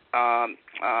Holiday Inn,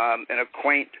 in a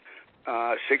quaint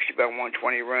 60 by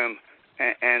 120 room,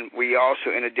 and we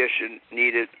also, in addition,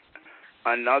 needed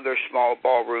another small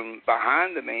ballroom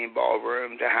behind the main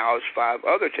ballroom to house 5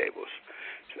 other tables.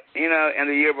 And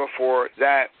the year before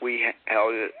that, we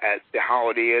held it at the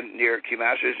Holiday Inn near Q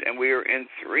Masters, and we were in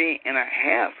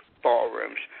 3.5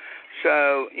 ballrooms.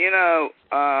 So,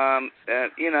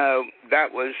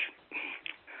 that was,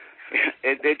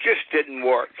 it just didn't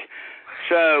work.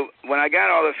 So when I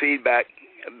got all the feedback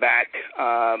back,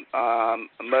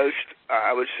 most,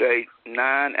 I would say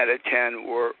 9 out of 10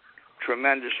 were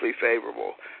tremendously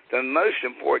favorable. The most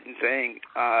important thing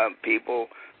people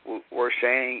were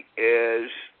saying is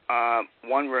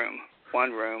one room.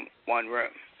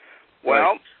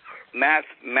 Well,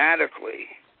 mathematically,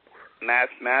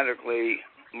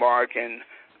 Mark, and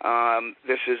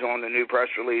this is on the new press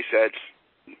release that's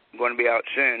going to be out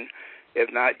soon,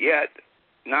 if not yet.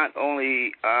 Not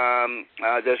only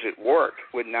does it work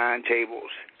with 9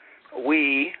 tables,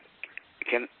 we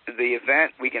can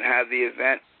have the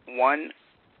event one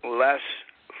less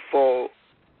full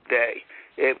day.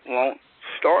 It won't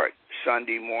start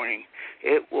Sunday morning.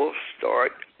 It will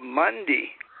start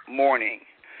Monday morning.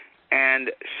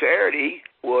 And Saturday,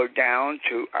 we're down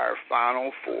to our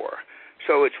final 4.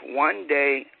 So it's 1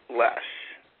 day less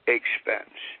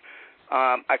expense.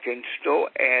 I can still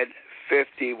add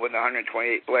 50 with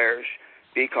 128 players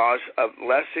because of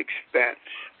less expense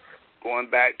going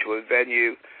back to a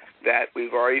venue that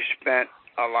we've already spent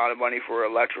a lot of money for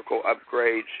electrical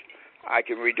upgrades. I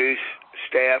can reduce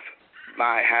staff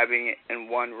by having it in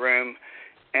one room,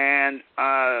 and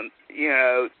I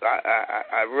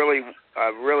really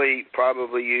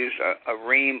probably use a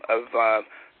ream of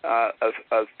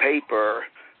paper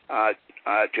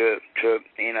to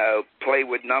play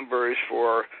with numbers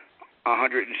for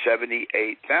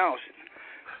 178,000,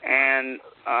 and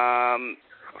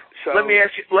so let me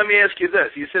ask you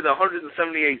this. You said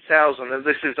 178,000, and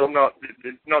this is not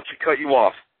to cut you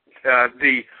off.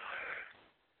 The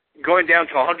going down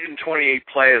to 128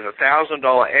 players,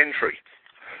 $1,000 entry.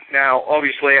 Now,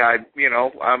 obviously, I'm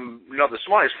not the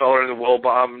smartest fella in the world, but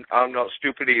I'm not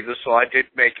stupid either. So I did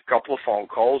make a couple of phone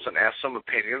calls and asked some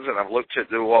opinions, and I've looked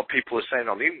at what people are saying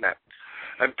on the internet,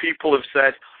 and people have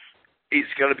said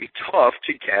it's going to be tough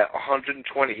to get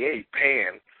 128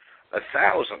 paying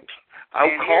 1,000. How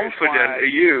confident are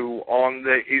you on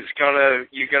that you're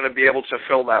going to be able to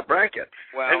fill that bracket?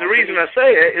 Well, and the reason I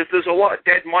say it is there's a lot of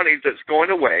dead money that's going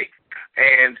away,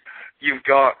 and you've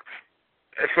got,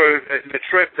 for the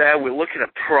trip there, we're looking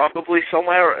at probably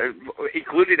somewhere,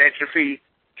 including entry fee,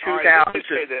 $2,000 to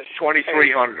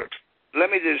 $2,300.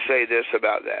 Let me just say this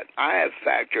about that. I have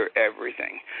factored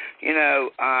everything.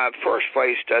 First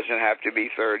place doesn't have to be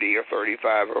 30 or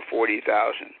 35 or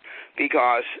 40,000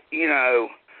 because,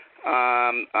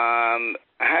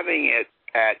 having it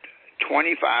at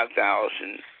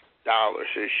 $25,000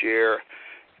 this year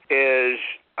is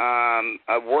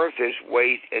worth its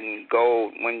weight in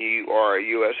gold when you are a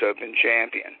U.S. Open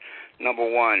champion, number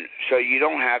one. So you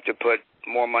don't have to put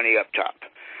more money up top.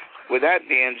 With that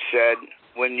being said,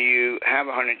 when you have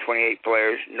 128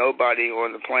 players, nobody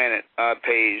on the planet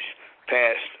pays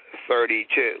past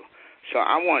 32. So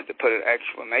I wanted to put an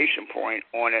exclamation point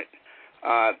on it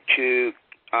to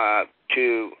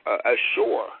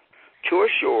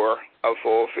assure a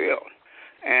full field.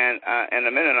 And in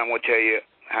a minute, I'm going to tell you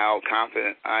how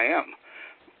confident I am.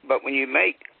 But when you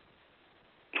make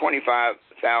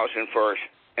 25,000 first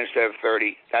instead of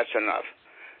 30, that's enough.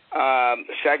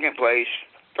 Second place,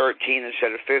 13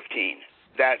 instead of 15.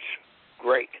 That's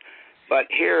great. But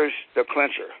here's the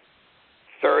clincher.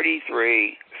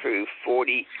 33 through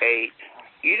 48,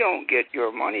 you don't get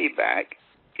your money back.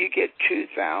 You get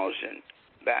 2,000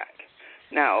 back.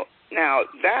 Now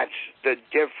that's the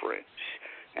difference.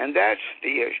 And that's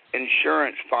the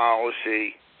insurance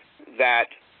policy that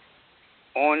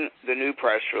on the new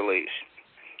press release,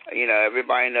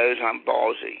 everybody knows I'm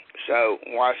ballsy. So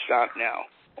why stop now?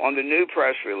 On the new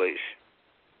press release,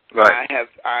 right.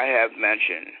 I have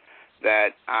mentioned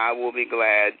that I will be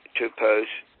glad to post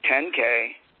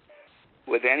 10K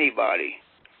with anybody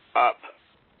up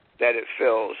that it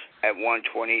fills at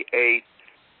 128.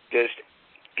 Just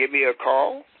give me a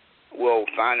call. We'll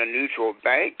find a neutral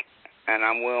bank, and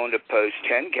I'm willing to post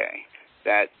 10K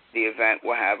that the event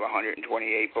will have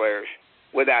 128 players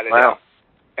without a doubt.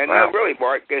 And wow. no, really,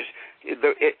 Bart, because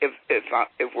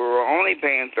if we were only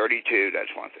paying 32,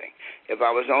 that's one thing. If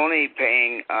I was only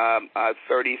paying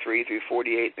 33 through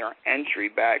 48, their entry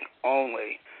back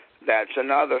only, that's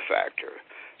another factor.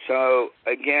 So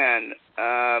again,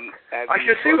 I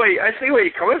see where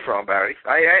you're coming from, Barry.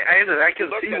 I can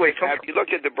see where you're coming from. Have you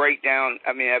looked at the breakdown?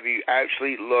 I mean, have you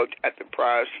actually looked at the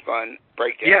prize fund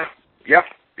breakdown? Yeah.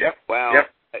 Well,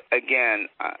 again,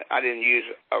 I didn't use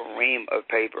a ream of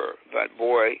paper, but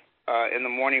boy, in the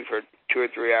morning for 2 or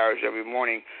 3 hours every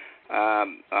morning,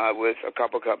 with a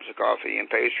couple cups of coffee and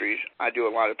pastries, I do a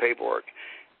lot of paperwork,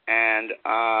 and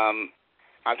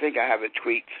I think I have it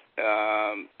tweaked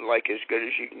like as good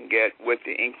as you can get with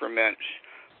the increments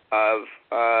of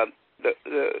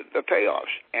the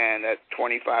payoffs, and at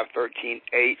 25, 13,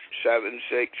 8, 7,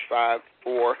 6, 5,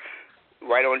 4,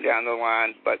 right on down the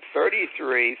line, but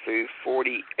 33 through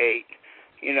 48,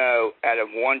 out of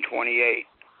 128,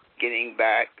 getting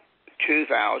back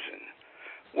 2,000.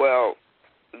 Well,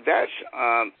 that's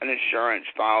an insurance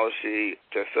policy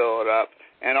to fill it up,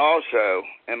 and also,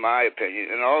 in my opinion,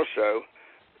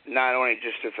 not only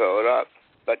just to fill it up,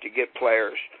 but to get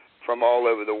players from all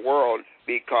over the world,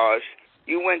 because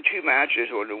you win 2 matches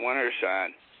on the winner's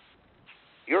side,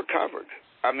 you're covered.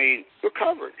 I mean, you're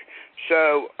covered.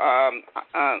 So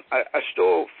I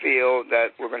still feel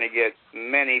that we're going to get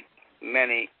many,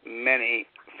 many, many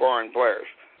foreign players.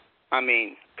 I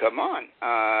mean, come on.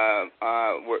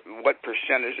 What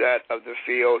percent is that of the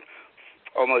field?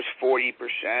 Almost 40%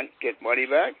 get money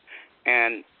back,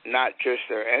 and not just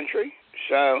their entry.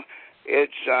 So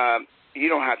it's you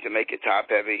don't have to make it top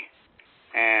heavy,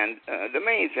 and the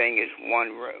main thing is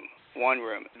one room.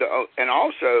 And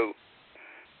also,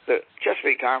 the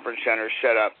Chesapeake Conference Center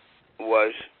setup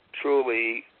was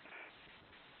truly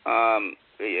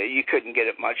you couldn't get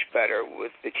it much better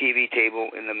with the TV table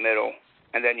in the middle,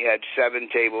 and then you had 7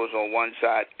 tables on one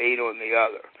side, 8 on the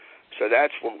other. So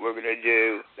that's what we're going to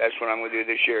do. That's what I'm going to do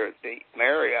this year at the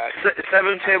Marriott.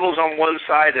 7 tables on one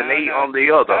side and 8 on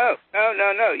the other.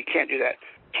 No. You can't do that.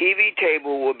 TV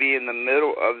table will be in the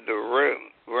middle of the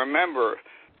room. Remember,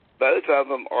 both of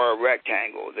them are a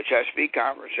rectangle. The Chesapeake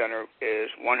Conference Center is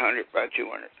 100 by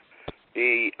 200.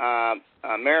 The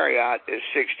Marriott is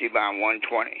 60 by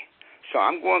 120. So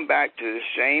I'm going back to the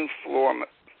same floor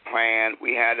plan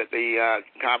we had at the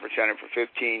Conference Center for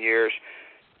 15 years.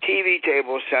 TV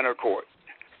table, center court.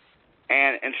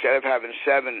 And instead of having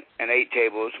 7 and 8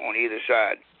 tables on either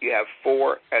side, you have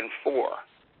 4 and 4.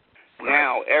 Right.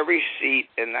 Now, every seat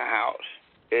in the house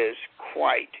is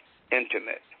quite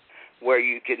intimate, where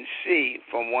you can see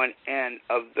from one end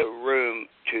of the room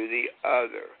to the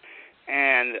other.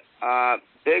 And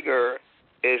bigger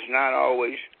is not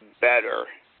always better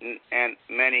in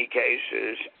many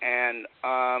cases. And,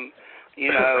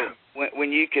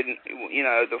 when you can,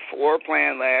 the floor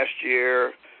plan last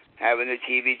year, having the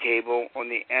TV table on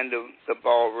the end of the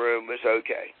ballroom was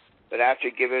okay. But after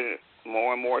giving it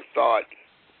more and more thought,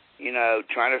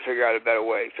 trying to figure out a better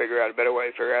way,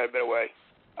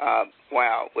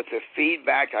 wow, with the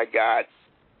feedback I got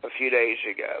a few days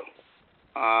ago,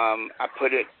 I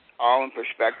put it all in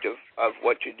perspective of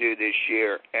what to do this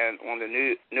year. And on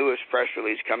the newest press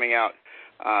release coming out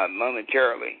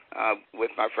momentarily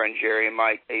with my friend Jerry and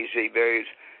Mike, AZ Billiards,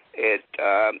 it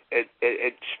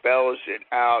spells it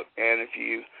out. And if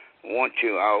you want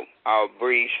to, I'll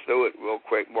breeze through it real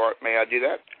quick. Bart, may I do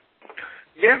that?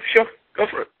 Yeah, sure. Go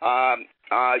for it.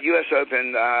 U.S.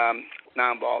 Open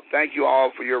non-ball. Thank you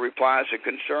all for your replies and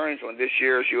concerns on this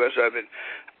year's U.S. Open.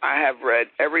 I have read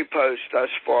every post thus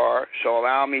far, so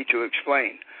allow me to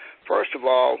explain. First of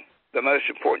all, the most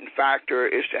important factor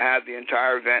is to have the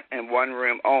entire event in one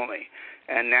room only,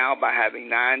 and now by having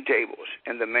 9 tables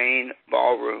in the main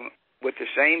ballroom with the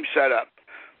same setup,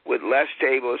 with less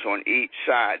tables on each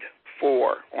side,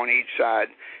 4 on each side,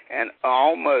 and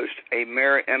almost a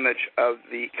mirror image of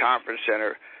the conference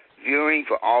center, viewing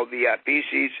for all VIP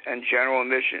seats and general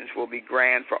admissions will be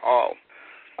grand for all.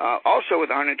 Also, with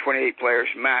 128 players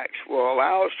max, will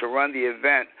allow us to run the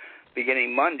event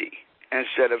beginning Monday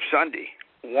instead of Sunday.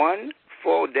 1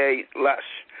 full day less.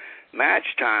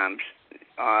 Match times,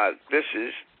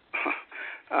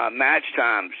 match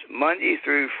times Monday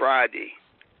through Friday,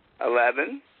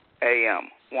 11 a.m.,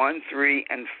 1, 3,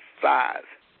 and 5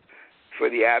 for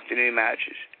the afternoon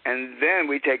matches. And then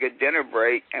we take a dinner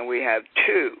break and we have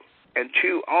 2 and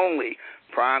 2 only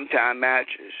primetime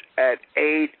matches at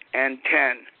 8 and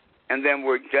 10. And then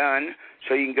we're done,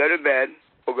 so you can go to bed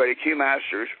or go to Q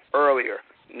Masters earlier.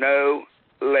 No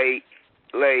late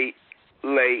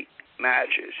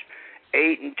matches.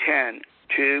 8 and 10,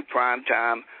 2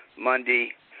 primetime,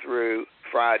 Monday through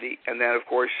Friday. Friday, and then, of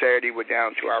course, Saturday we're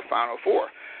down to our Final Four.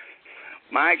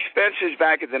 My expenses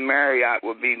back at the Marriott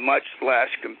will be much less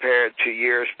compared to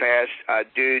years past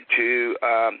due to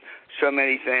so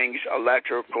many things,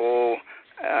 electrical,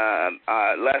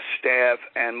 less staff,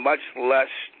 and much less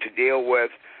to deal with,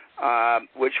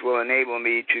 which will enable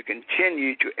me to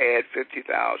continue to add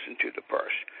 $50,000 to the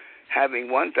purse. Having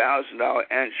 $1,000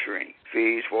 entry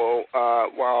fees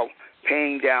while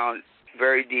paying down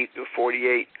very deep to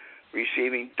 48,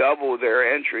 receiving double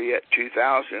their entry at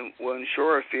 2,000 will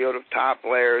ensure a field of top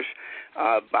players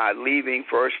by leaving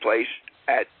first place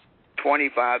at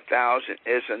 25,000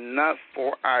 is enough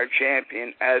for our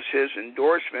champion, as his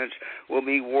endorsements will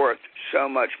be worth so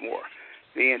much more.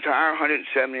 The entire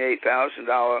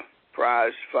 $178,000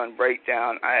 prize fund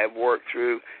breakdown, I have worked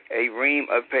through a ream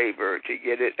of paper to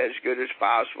get it as good as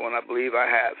possible, and I believe I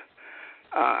have.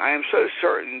 I am so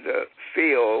certain the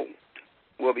field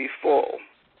will be full.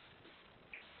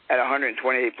 At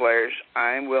 128 players,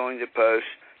 I am willing to post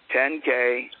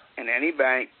 $10K in any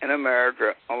bank in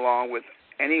America, along with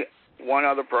any one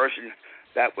other person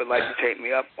that would like to take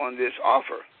me up on this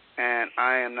offer, and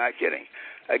I am not kidding.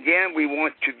 Again, we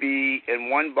want to be in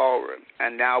one ballroom,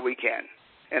 and now we can,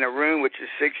 in a room which is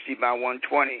 60 by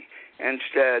 120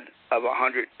 instead of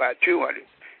 100 by 200,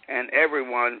 and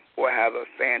everyone will have a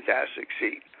fantastic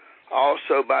seat.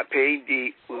 Also, by paying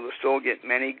deep, we will still get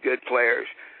many good players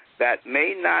that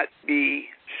may not be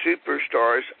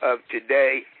superstars of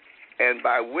today, and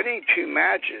by winning 2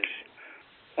 matches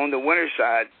on the winner's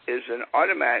side is an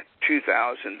automatic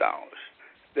 $2,000.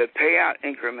 The payout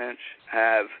increments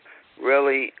have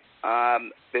really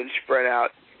been spread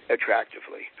out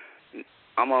attractively.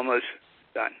 I'm almost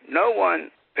done. No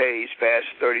one pays past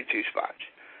 32 spots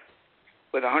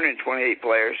with 128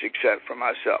 players except for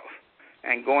myself,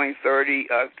 and going third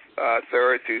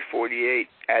through 48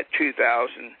 at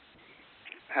 2,000.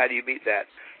 How do you beat that?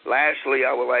 Lastly,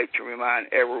 I would like to remind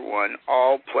everyone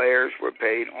all players were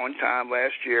paid on time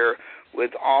last year,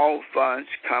 with all funds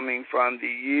coming from the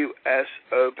U.S.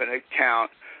 Open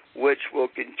account, which will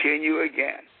continue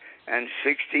again. And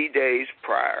 60 days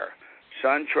prior,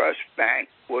 SunTrust Bank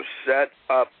was set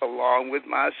up along with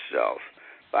myself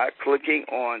by clicking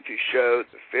on to show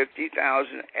the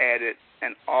 50,000 added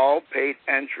and all paid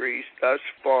entries thus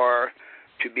far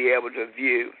to be able to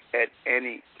view at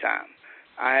any time.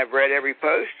 I have read every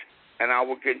post, and I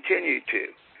will continue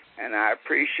to, and I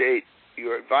appreciate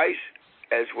your advice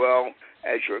as well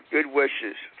as your good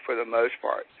wishes for the most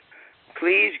part.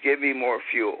 Please give me more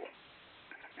fuel,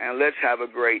 and let's have a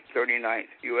great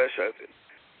 39th U.S. Open.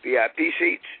 VIP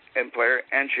seats and player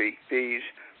entry fees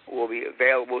will be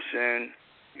available soon.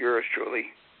 Yours truly,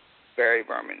 Barry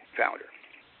Berman, founder.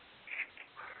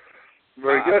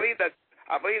 Very good.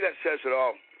 I believe that says it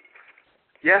all.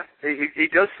 Yeah, he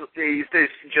does. He says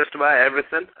just about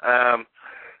everything.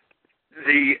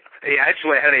 He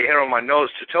actually had a hair on my nose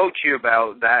to talk to you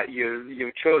about that.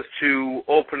 You chose to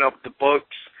open up the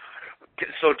books,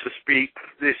 so to speak,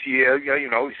 this year.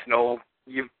 You know, it's no.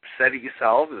 You've said it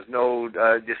yourself. There's no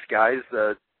disguise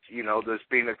that there's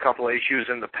been a couple of issues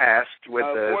in the past with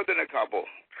more than a couple.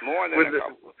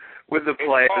 With the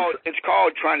players. It's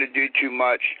called trying to do too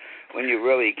much when you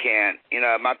really can't.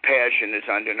 My passion is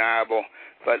undeniable.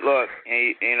 But look,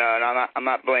 and I'm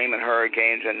not blaming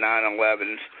hurricanes and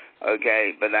 9/11s,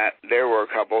 okay? But there were a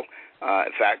couple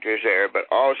factors there. But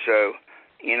also,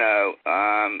 you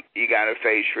got to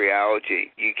face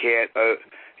reality. You can't,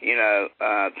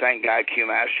 thank God Q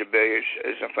Master Billiards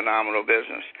is a phenomenal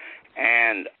business.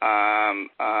 And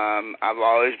I've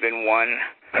always been one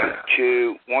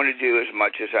to want to do as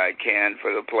much as I can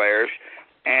for the players.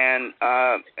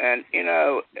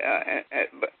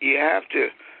 But you have to.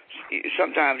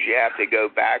 Sometimes you have to go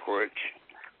backwards.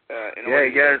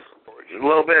 You guys, a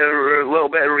little bit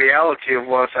of reality of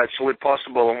what's actually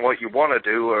possible and what you want to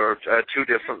do are 2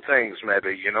 different things,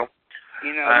 maybe.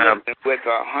 With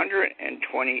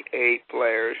 128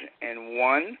 players in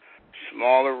one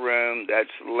smaller room that's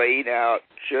laid out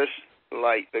just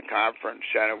like the conference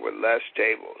center with less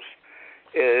tables,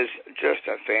 is just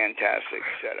a fantastic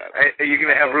setup. Are you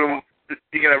going to have room?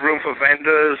 You can have room for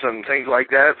vendors and things like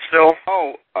that still?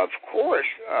 Oh, of course.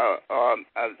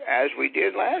 As we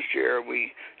did last year,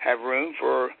 we have room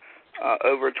for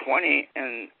over 20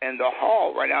 in the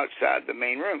hall right outside the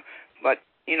main room. But,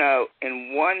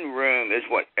 in one room is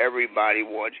what everybody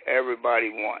wants. Everybody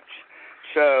wants.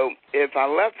 So if I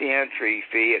left the entry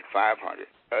fee at $500,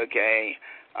 okay,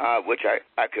 which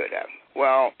I could have,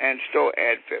 and still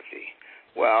add 50.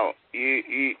 Well,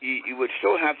 you would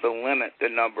still have to limit the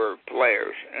number of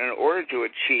players in order to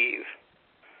achieve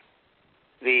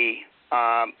the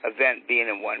event being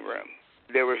in one room.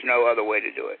 there was no other way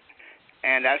to do it.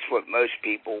 And that's what most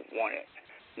people wanted.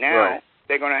 Now,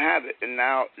 they're going to have it. And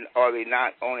now, are they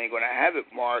not only going to have it,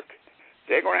 Mark,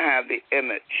 they're going to have the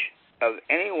image of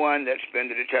anyone that's been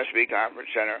to the Chesapeake Conference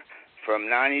Center from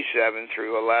 97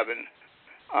 through 11.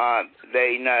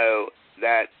 They know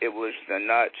that it was the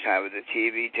nuts having the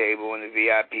TV table and the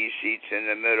VIP seats in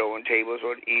the middle and tables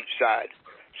on each side.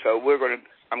 So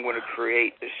I'm going to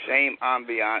create the same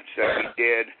ambiance that we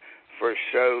did for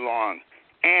so long.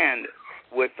 And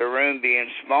with the room being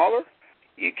smaller,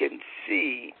 you can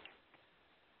see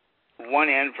one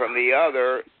end from the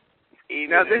other,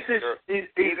 even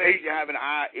if you're having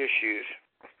eye issues.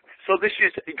 So this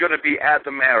is going to be at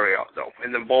the Marriott, though,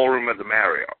 in the ballroom of the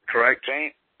Marriott, correct?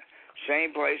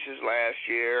 Same place as last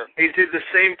year. Is it the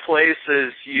same place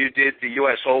as you did the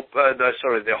U.S. Open,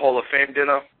 the Hall of Fame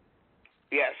dinner?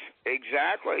 Yes,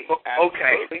 exactly.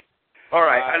 Okay. All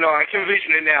right. I know. I can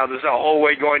vision it now. There's a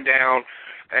hallway going down,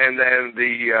 and then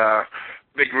the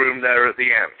big room there at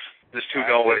the end. There's two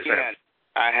doorways there.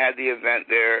 I had the event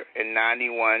there in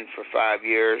 91 for 5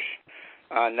 years.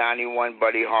 91,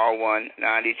 Buddy Hall won.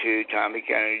 92, Tommy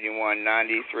Kennedy won.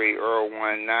 93, Earl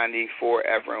won. 94,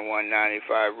 Efren won.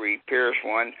 95, Reed Pierce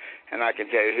won. And I can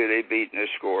tell you who they beat in the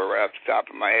score right off the top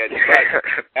of my head. But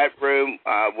that room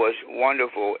was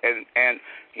wonderful, and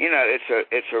you know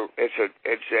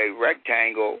it's a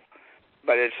rectangle,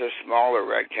 but it's a smaller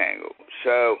rectangle.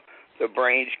 So the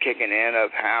brains kicking in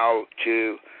of how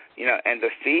to, and the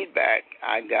feedback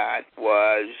I got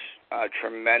was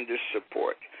tremendous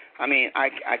support. I mean,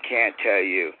 I can't tell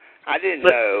you. I didn't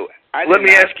know. Let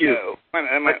me ask you.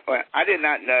 I did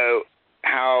not know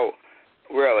how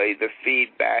really the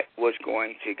feedback was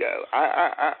going to go.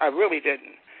 I really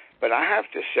didn't. But I have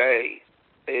to say,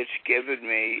 it's given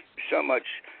me so much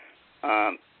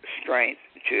strength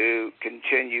to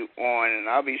continue on, and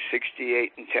I'll be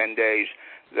 68 in 10 days.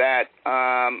 That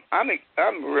I'm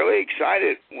really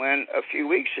excited. When a few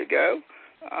weeks ago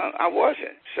I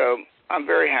wasn't. So I'm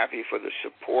very happy for the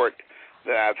support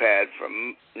that I've had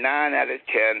from 9 out of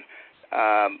 10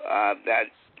 that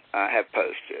have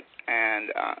posted, and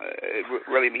it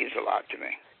really means a lot to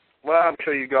me. Well, I'm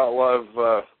sure you got a lot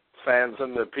of fans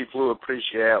and the people who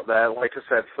appreciate that. Like I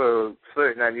said, for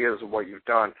 39 years of what you've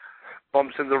done,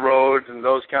 bumps in the road and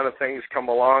those kind of things come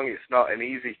along. It's not an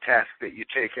easy task that you're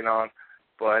taking on,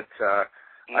 but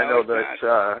I know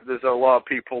that there's a lot of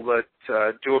people that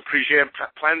do appreciate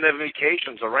plan their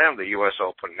vacations around the U.S.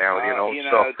 Open now.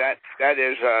 That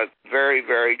is very,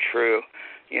 very true.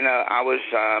 I was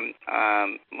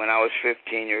when I was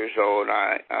 15 years old,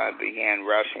 I began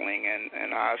wrestling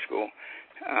in high school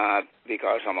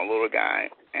because I'm a little guy.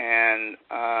 And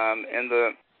in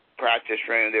the practice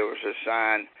room, there was a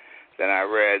sign that I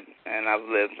read, and I've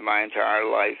lived my entire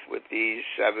life with these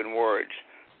 7 words: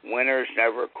 winners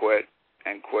never quit,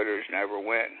 and quitters never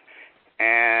win.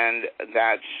 And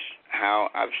that's how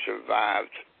I've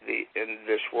survived in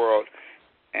this world,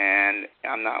 and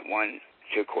I'm not one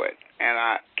to quit. And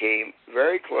I came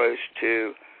very close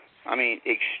to,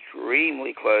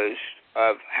 extremely close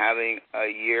of having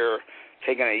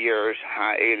taking a year's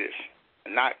hiatus,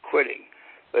 not quitting,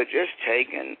 but just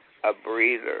taking a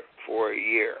breather for a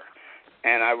year.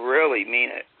 And I really mean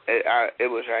it. It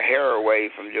was a hair away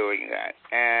from doing that.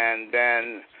 And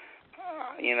then,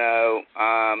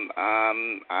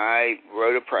 I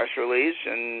wrote a press release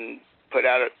and put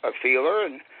out a feeler,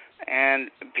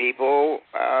 and people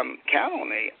count on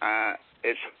me.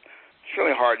 It's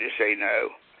really hard to say no.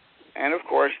 And, of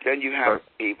course, then you have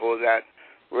people that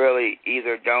really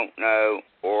either don't know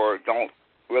or don't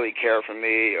really care for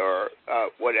me or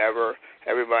whatever.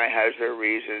 Everybody has their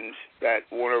reasons that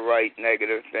want to write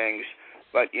negative things.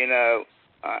 But,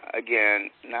 again,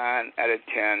 9 out of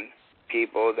 10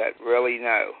 people that really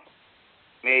know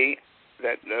me,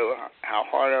 that know how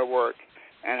hard I work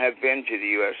and have been to the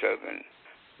U.S. Open,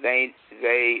 they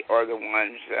are the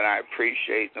ones that I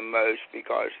appreciate the most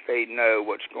because they know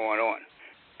what's going on.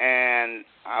 And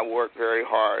I work very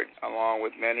hard along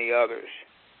with many others,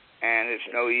 and it's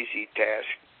no easy task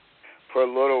for a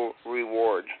little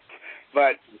reward.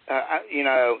 But,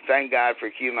 thank God for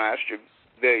Q-Master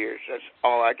Billiards. That's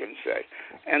all I can say.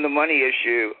 And the money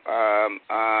issue,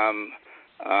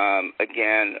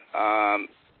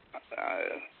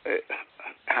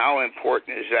 how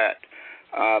important is that?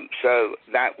 So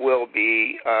that will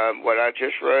be what I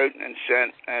just wrote and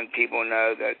sent, and people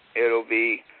know that it'll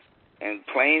be in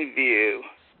plain view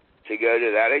to go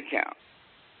to that account.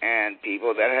 And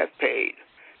people that have paid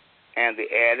and the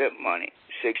added money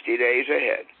 60 days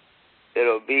ahead,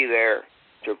 it'll be there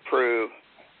to prove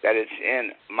that it's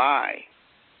in my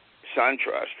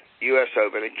SunTrust U.S.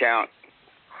 Open account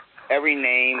every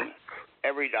name,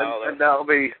 every dollar. And that'll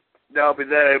be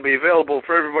there. It'll be available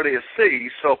for everybody to see.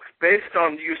 So based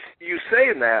on you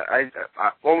saying that, I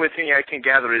only thing I can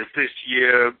gather is this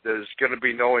year there's going to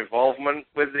be no involvement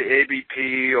with the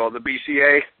ABP or the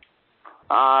BCA.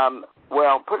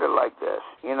 Well, put it like this.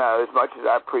 As much as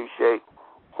I appreciate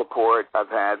support I've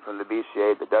had from the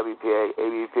BCA, the WPA,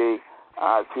 ABP,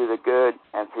 through the good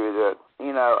and through the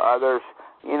others.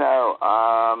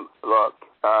 Look,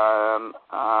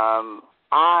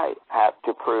 I have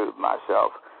to prove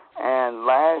myself. And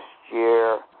last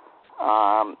year,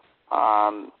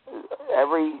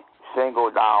 every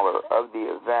single dollar of the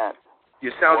event.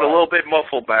 You sound a little bit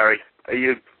muffled, Barry.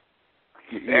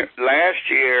 Last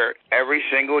year, every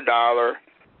single dollar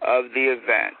of the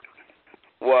event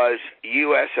was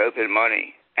U.S. Open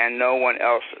money and no one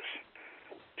else's.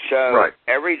 So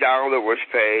every dollar was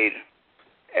paid,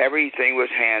 everything was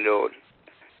handled,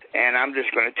 and I'm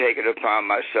just going to take it upon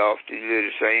myself to do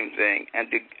the same thing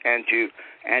and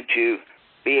to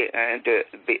be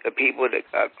people to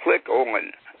click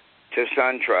on to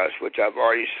SunTrust, which I've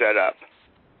already set up,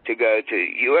 to go to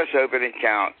U.S. Open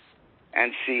account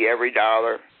and see every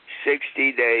dollar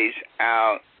 60 days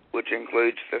out, which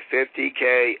includes the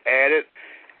 $50K added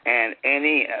and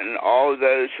any and all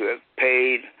those who have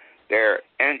paid their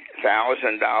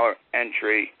 $1,000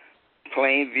 entry,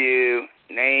 plain view,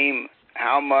 name,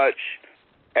 how much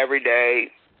every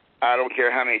day. I don't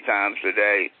care how many times a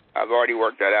day. I've already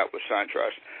worked that out with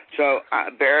SunTrust. So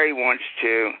Barry wants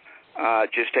to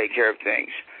just take care of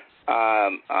things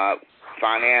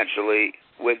financially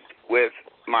with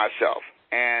myself,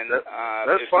 and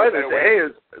that's fine.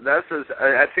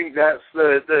 I think that's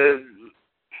the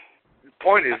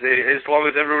point is, as long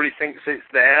as everybody thinks it's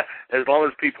there, as long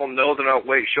as people know they're not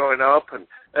showing up and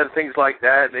things like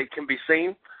that, it can be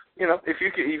seen. If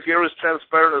you're as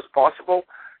transparent as possible,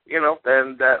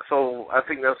 then that's all. I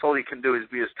think that's all you can do is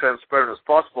be as transparent as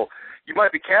possible. You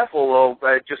might be careful,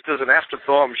 though, just as an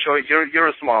afterthought. I'm sure you're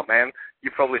a smart man.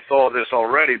 You probably thought of this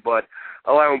already, but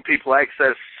allowing people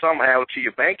access somehow to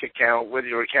your bank account with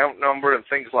your account number and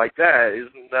things like that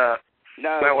isn't. No,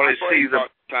 I want to see the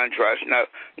SunTrust. No,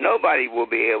 nobody will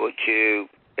be able to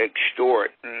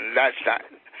extort. That's not.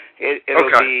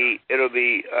 It'll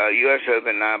be U.S.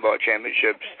 Open 9-ball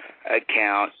championships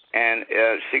account, and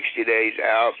 60 days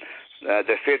out,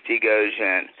 the 50 goes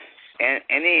in, and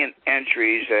any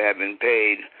entries that have been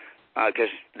paid, because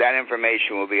that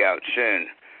information will be out soon.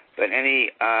 But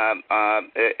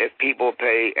if people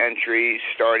pay entries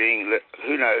starting,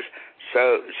 who knows?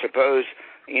 So suppose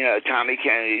Tommy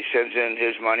Kennedy sends in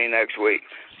his money next week.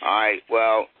 All right,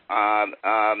 well,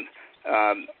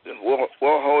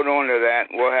 we'll hold on to that.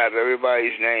 We'll have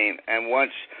everybody's name, and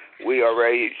once we are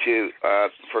ready to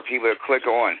for people to click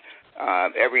on,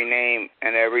 every name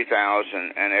and every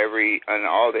thousand and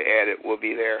all the edit will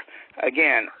be there.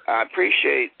 Again, I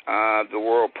appreciate the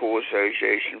World Pool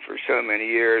Association for so many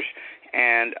years,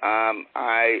 and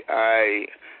I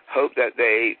hope that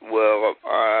they will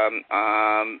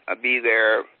be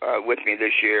there with me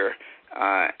this year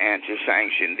and to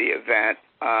sanction the event.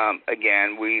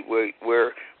 Again,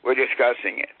 we're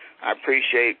discussing it. I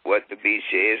appreciate what the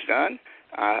BCA has done.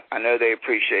 I know they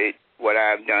appreciate what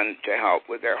I've done to help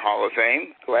with their Hall of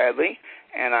Fame, gladly,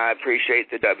 and I appreciate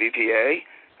the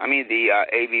the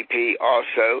ABP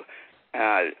also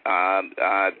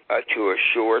to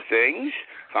assure things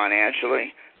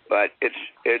financially. But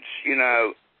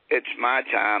it's my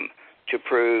time to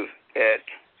prove it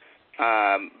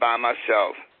by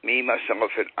myself, me,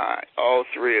 myself, and I, all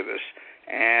three of us.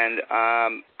 And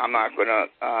I'm not going to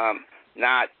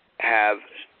not have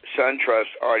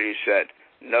SunTrust already said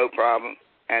no problem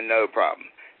and no problem.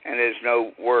 And there's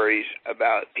no worries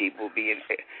about people being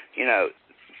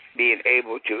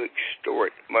able to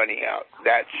extort money out.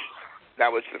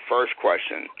 That was the first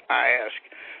question I asked.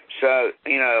 So,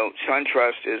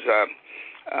 SunTrust is,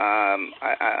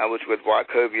 I was with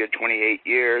Wachovia 28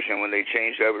 years, and when they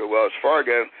changed over to Wells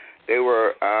Fargo, they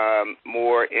were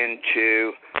more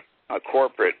into a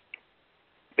corporate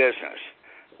business.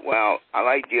 Well, I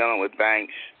like dealing with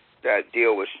banks that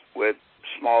deal with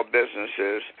small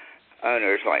businesses,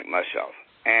 owners like myself.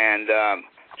 And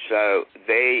so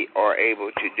they are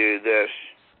able to do this.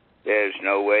 There's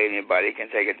no way anybody can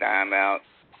take a dime out,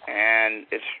 and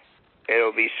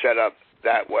it'll be set up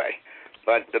that way.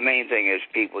 But the main thing is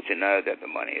people to know that the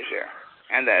money is there,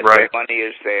 and that the money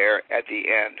is there at the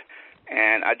end.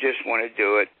 And I just want to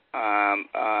do it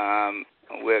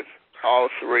with all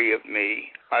three of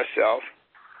me, myself,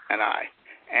 and I.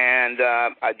 And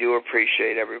I do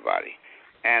appreciate everybody.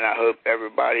 And I hope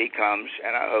everybody comes,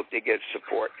 and I hope they get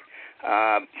support.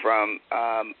 from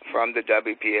the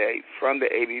WPA, from the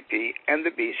ABP, and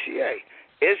the BCA.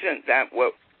 Isn't that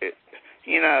what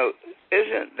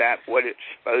isn't that what it's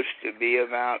supposed to be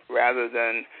about, rather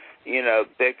than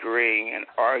bickering and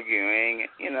arguing?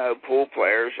 Pool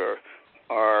players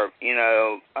are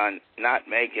not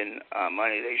making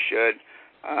money they should.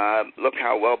 Look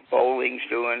how well bowling's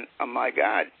doing. Oh my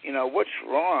God! What's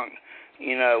wrong?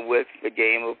 With the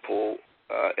game of pool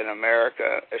in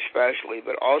America, especially,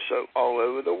 but also all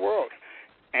over the world.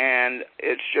 And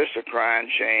it's just a crying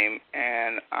shame.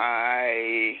 And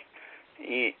I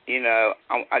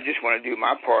just want to do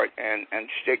my part and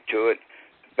stick to it.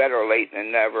 Better late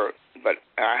than never. But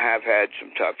I have had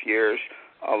some tough years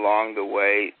along the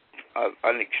way of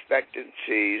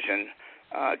unexpectancies and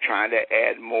trying to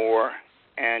add more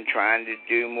and trying to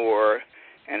do more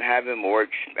and having more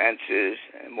expenses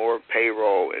and more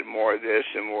payroll and more this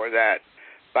and more that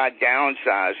by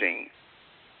downsizing,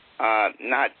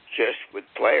 not just with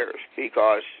players,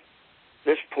 because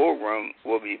this pool room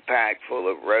will be packed full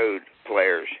of road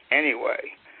players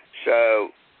anyway.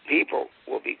 So people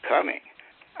will be coming.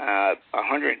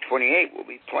 128 will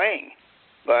be playing,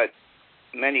 but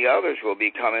many others will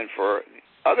be coming for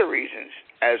other reasons,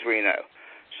 as we know.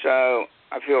 So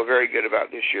I feel very good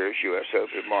about this year's U.S.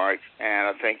 Open, Mark, and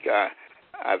I think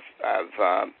I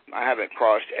haven't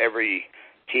crossed every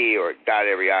T or dot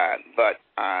every I, but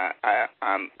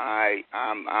I'm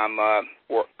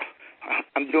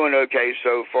doing okay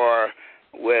so far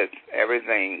with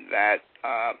everything that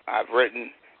I've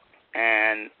written,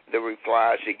 and the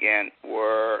replies again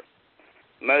were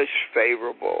most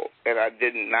favorable, and I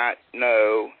did not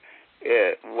know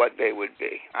what they would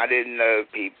be. I didn't know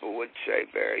people would say,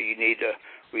 Barry, you need to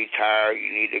retire,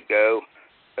 you need to go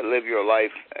live your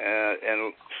life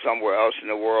in somewhere else in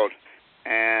the world,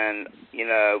 and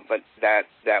but that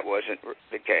wasn't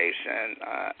the case, and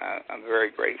I'm very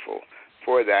grateful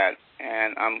for that,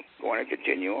 and I'm going to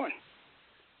continue on.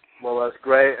 Well, that's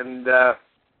great, and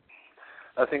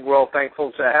I think we're all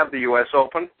thankful to have the U.S.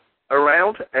 Open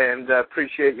around, and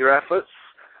appreciate your efforts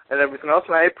and everything else.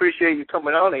 And I appreciate you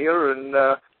coming on here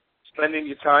and spending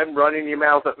your time running your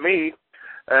mouth at me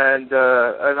and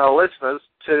our listeners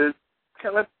to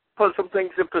kind of put some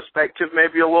things in perspective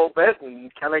maybe a little bit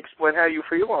and kind of explain how you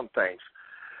feel on things.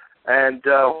 And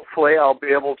hopefully I'll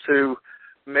be able to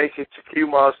make it to Q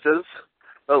Masters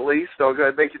at least, or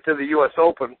make it to the U.S.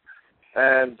 Open,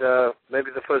 and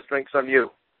maybe the first drink's on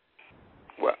you.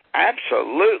 Well,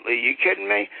 absolutely. You kidding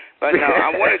me? But no, I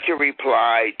wanted to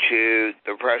reply to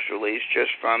the press release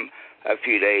just from a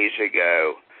few days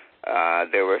ago.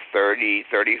 There were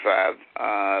 35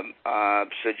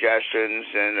 suggestions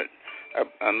and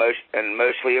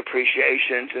mostly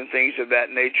appreciations and things of that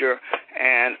nature.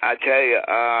 And I tell you,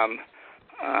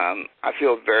 I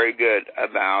feel very good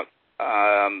about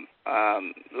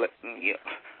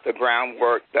the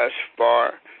groundwork thus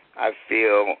far. I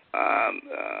feel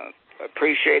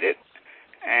appreciate it,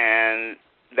 and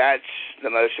that's the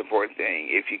most important thing.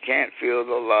 If you can't feel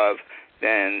the love,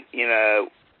 then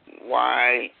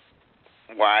why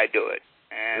do it?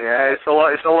 And yeah, it's a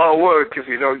lot of work if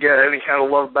you don't get any kind of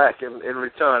love back in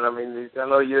return. I mean, I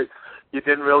know you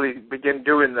didn't really begin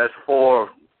doing this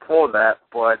for that,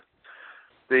 but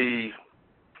at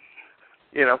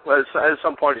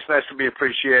some point it's nice to be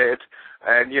appreciated.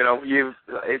 And,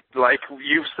 like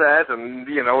you've said, and,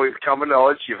 it's common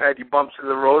knowledge, you've had your bumps in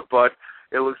the road, but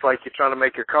it looks like you're trying to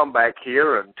make a comeback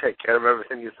here and take care of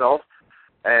everything yourself.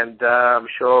 And I'm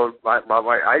sure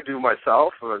I do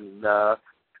myself, and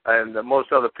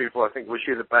most other people, I think, wish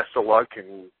you the best of luck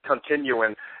and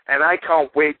continuing. And I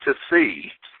can't wait to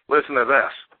see, listen to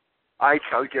this,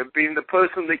 being the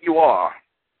person that you are,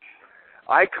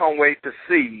 I can't wait to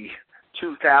see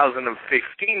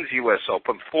 2015's U.S.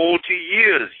 Open, 40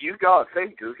 years. You got to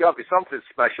think there's got to be something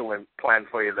special planned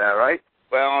for you there, right?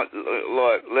 Well,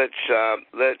 look, let's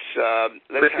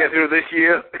get through this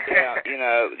year. Yeah, you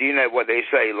know what they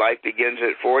say, life begins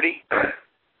at 40.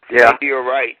 Yeah, maybe you're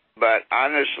right, but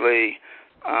honestly,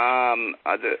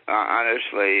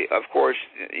 of course,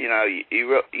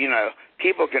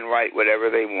 people can write whatever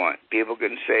they want, people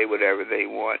can say whatever they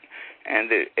want,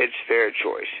 and it's their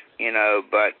choice,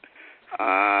 but.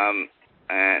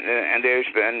 And there's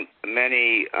been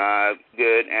many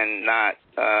good and not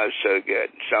so good.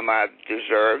 Some I've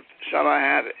deserved, some I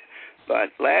haven't.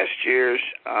 But last year's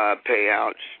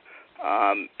payouts,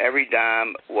 every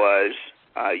dime was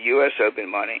U.S. Open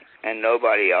money and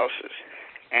nobody else's.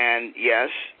 And yes,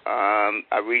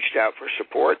 I reached out for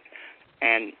support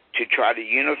and to try to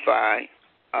unify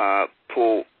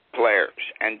pool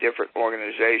players and different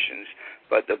organizations.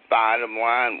 But the bottom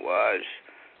line was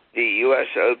the U.S.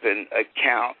 Open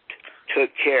account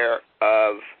took care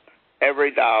of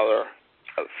every dollar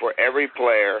for every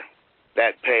player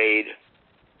that paid,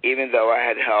 even though I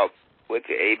had help with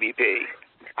the ABP.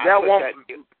 I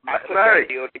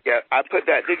put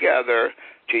that together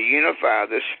to unify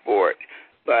the sport,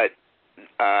 but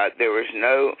there was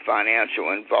no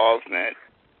financial involvement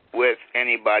with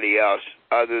anybody else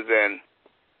other than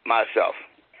myself.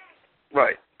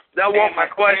 Right. That wasn't my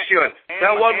question.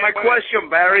 That wasn't my question,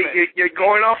 Barry. You're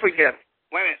going off again.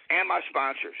 Wait a minute. And my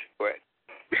sponsors. Go ahead.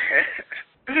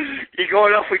 You're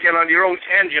going off again on your own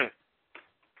tangent.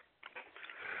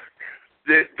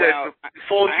 The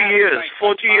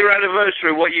 40-year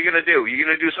anniversary, what are you going to do? You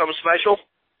going to do something special?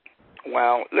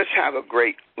 Well, let's have a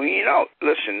great. Well,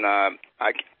 listen. I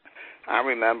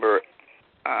remember.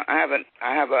 I have an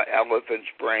elephant's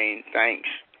brain. Thanks.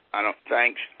 I'm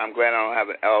glad I don't have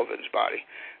an elephant's body,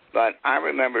 but I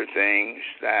remember things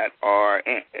that are.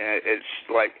 It's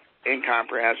like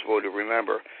incomprehensible to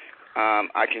remember.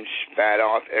 I can spat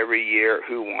off every year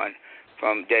who won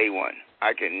from day one.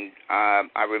 I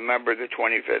remember the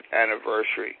 25th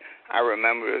anniversary. I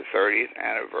remember the 30th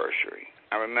anniversary.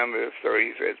 I remember the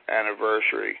 35th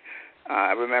anniversary.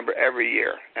 I remember every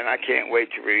year, and I can't wait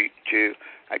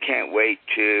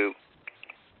to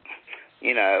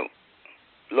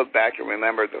look back and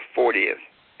remember the 40th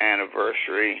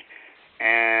anniversary.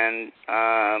 And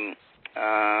I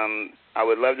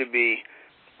would love to be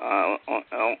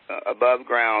above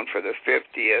ground for the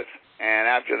 50th, and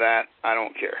after that, I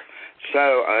don't care. So,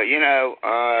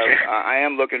 I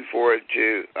am looking forward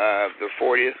to the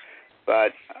 40th,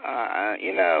 but,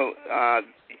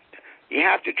 you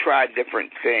have to try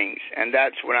different things, and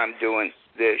that's what I'm doing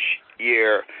this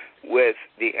year with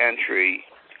the entry,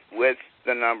 with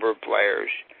the number of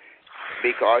players,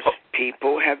 because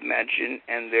people have mentioned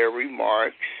in their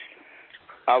remarks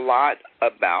a lot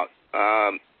about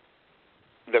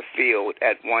the field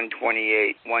at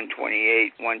 128,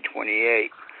 128,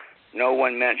 128. No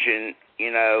one mentioned,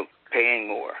 paying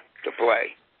more to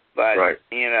play. But, right.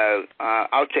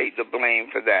 I'll take the blame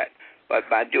for that. But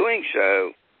by doing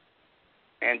so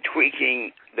and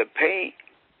tweaking the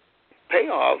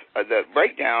payoff, the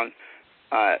breakdown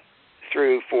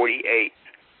through 48,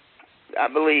 I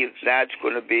believe that's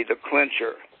going to be the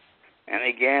clincher. And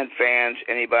again, fans,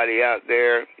 anybody out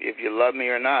there, if you love me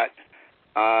or not,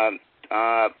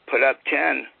 put up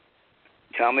 10.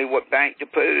 Tell me what bank to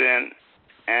put it in,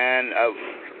 and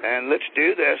let's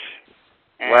do this.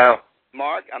 And wow,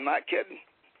 Mark, I'm not kidding.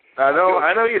 I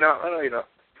know you know.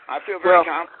 I feel very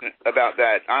confident about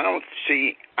that. I don't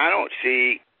see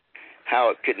how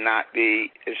it could not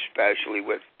be, especially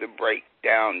with the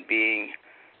breakdown being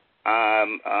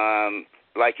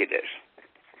like it is.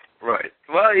 Right.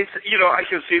 Well, it's, I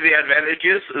can see the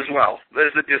advantages as well.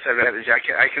 There's a disadvantage. I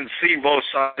can see both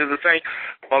sides of the thing.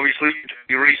 Obviously, you do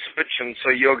your research, and so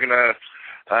you're going to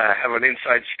have an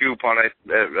inside scoop on it,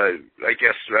 I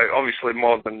guess, obviously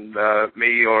more than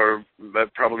me or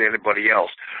probably anybody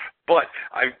else. But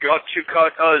I've got to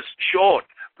cut us short.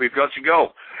 We've got to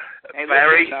go. Hey,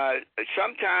 Barry? Listen,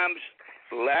 sometimes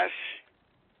less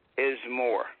is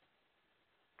more.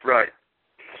 Right.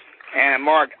 And,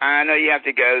 Mark, I know you have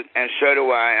to go, and so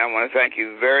do I. I want to thank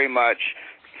you very much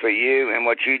for you and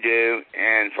what you do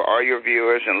and for all your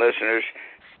viewers and listeners.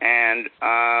 And,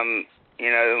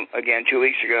 again, 2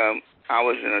 weeks ago, I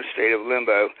was in a state of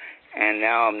limbo, and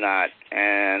now I'm not.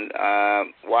 And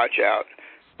watch out.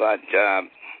 But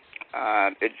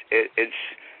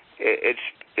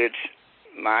it's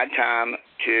my time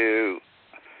to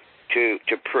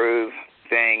prove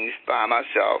things by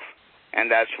myself. And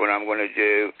that's what I'm going to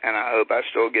do, and I hope I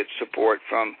still get support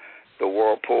from the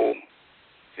Whirlpool,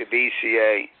 the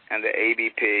BCA, and the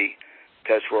ABP,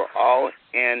 because we're all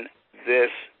in this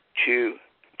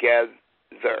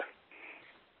together.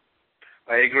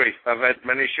 I agree. I've had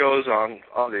many shows on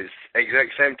this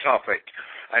exact same topic,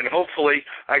 and hopefully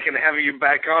I can have you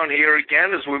back on here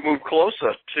again as we move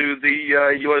closer to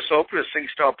the U.S. Open as things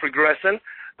start progressing.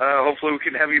 Hopefully we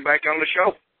can have you back on the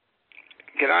show.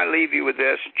 Can I leave you with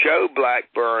this? Joe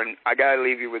Blackburn, I got to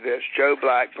leave you with this. Joe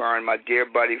Blackburn, my dear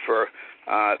buddy,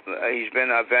 he's been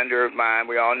a vendor of mine.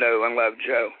 We all know and love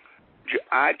Joe.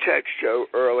 I texted Joe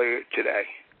earlier today,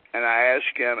 and I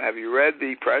asked him, have you read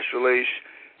the press release,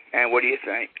 and what do you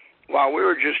think? While we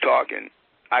were just talking,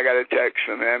 I got a text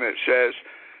from him. It says,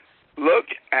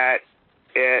 looked at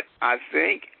it. I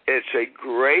think it's a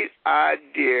great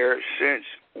idea since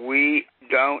we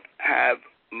don't have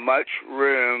much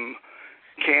room,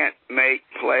 can't make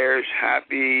players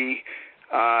happy.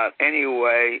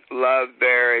 Anyway, love,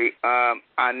 Barry.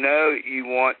 I know you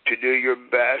want to do your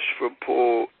best for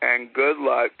pool, and good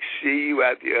luck. See you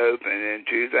at the Open in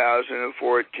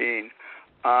 2014.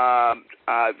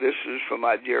 This is from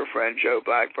my dear friend Joe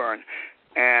Blackburn,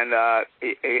 and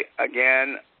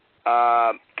again,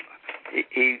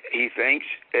 he thinks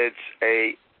it's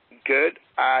a good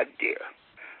idea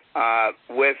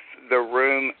with the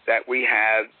room that we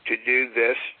have to do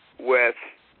this with.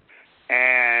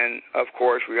 And, of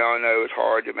course, we all know it's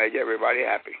hard to make everybody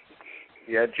happy.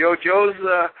 Yeah, Joe's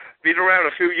been around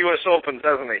a few U.S. Opens,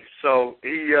 hasn't he? So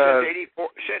he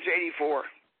since '84.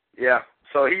 Yeah,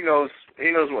 so he knows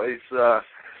what he's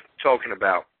talking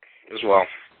about as well.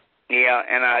 Yeah,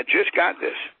 and I just got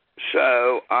this.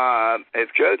 So if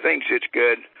Joe thinks it's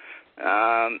good,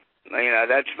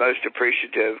 that's most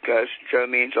appreciative because Joe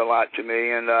means a lot to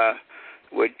me, and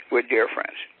we're dear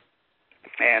friends.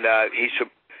 And he's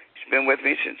been with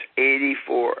me since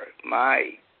 '84.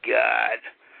 My God.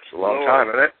 It's a long time,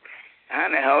 isn't it? How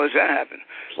in the hell does that happen?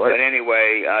 But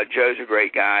anyway, Joe's a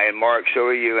great guy, and Mark, so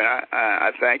are you, and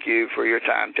I thank you for your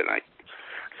time tonight.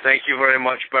 Thank you very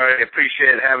much, Barry. I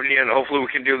appreciate having you, and hopefully we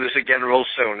can do this again real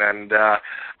soon, and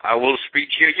I will speak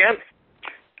to you again.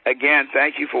 Again,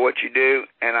 thank you for what you do,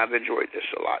 and I've enjoyed this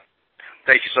a lot.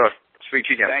 Thank you, sir. Speak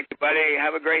to you again. Thank you, buddy.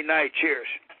 Have a great night. Cheers.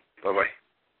 Bye-bye.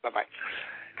 Bye-bye.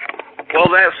 Well,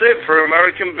 that's it for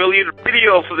American Billiard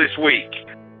Radio for this week.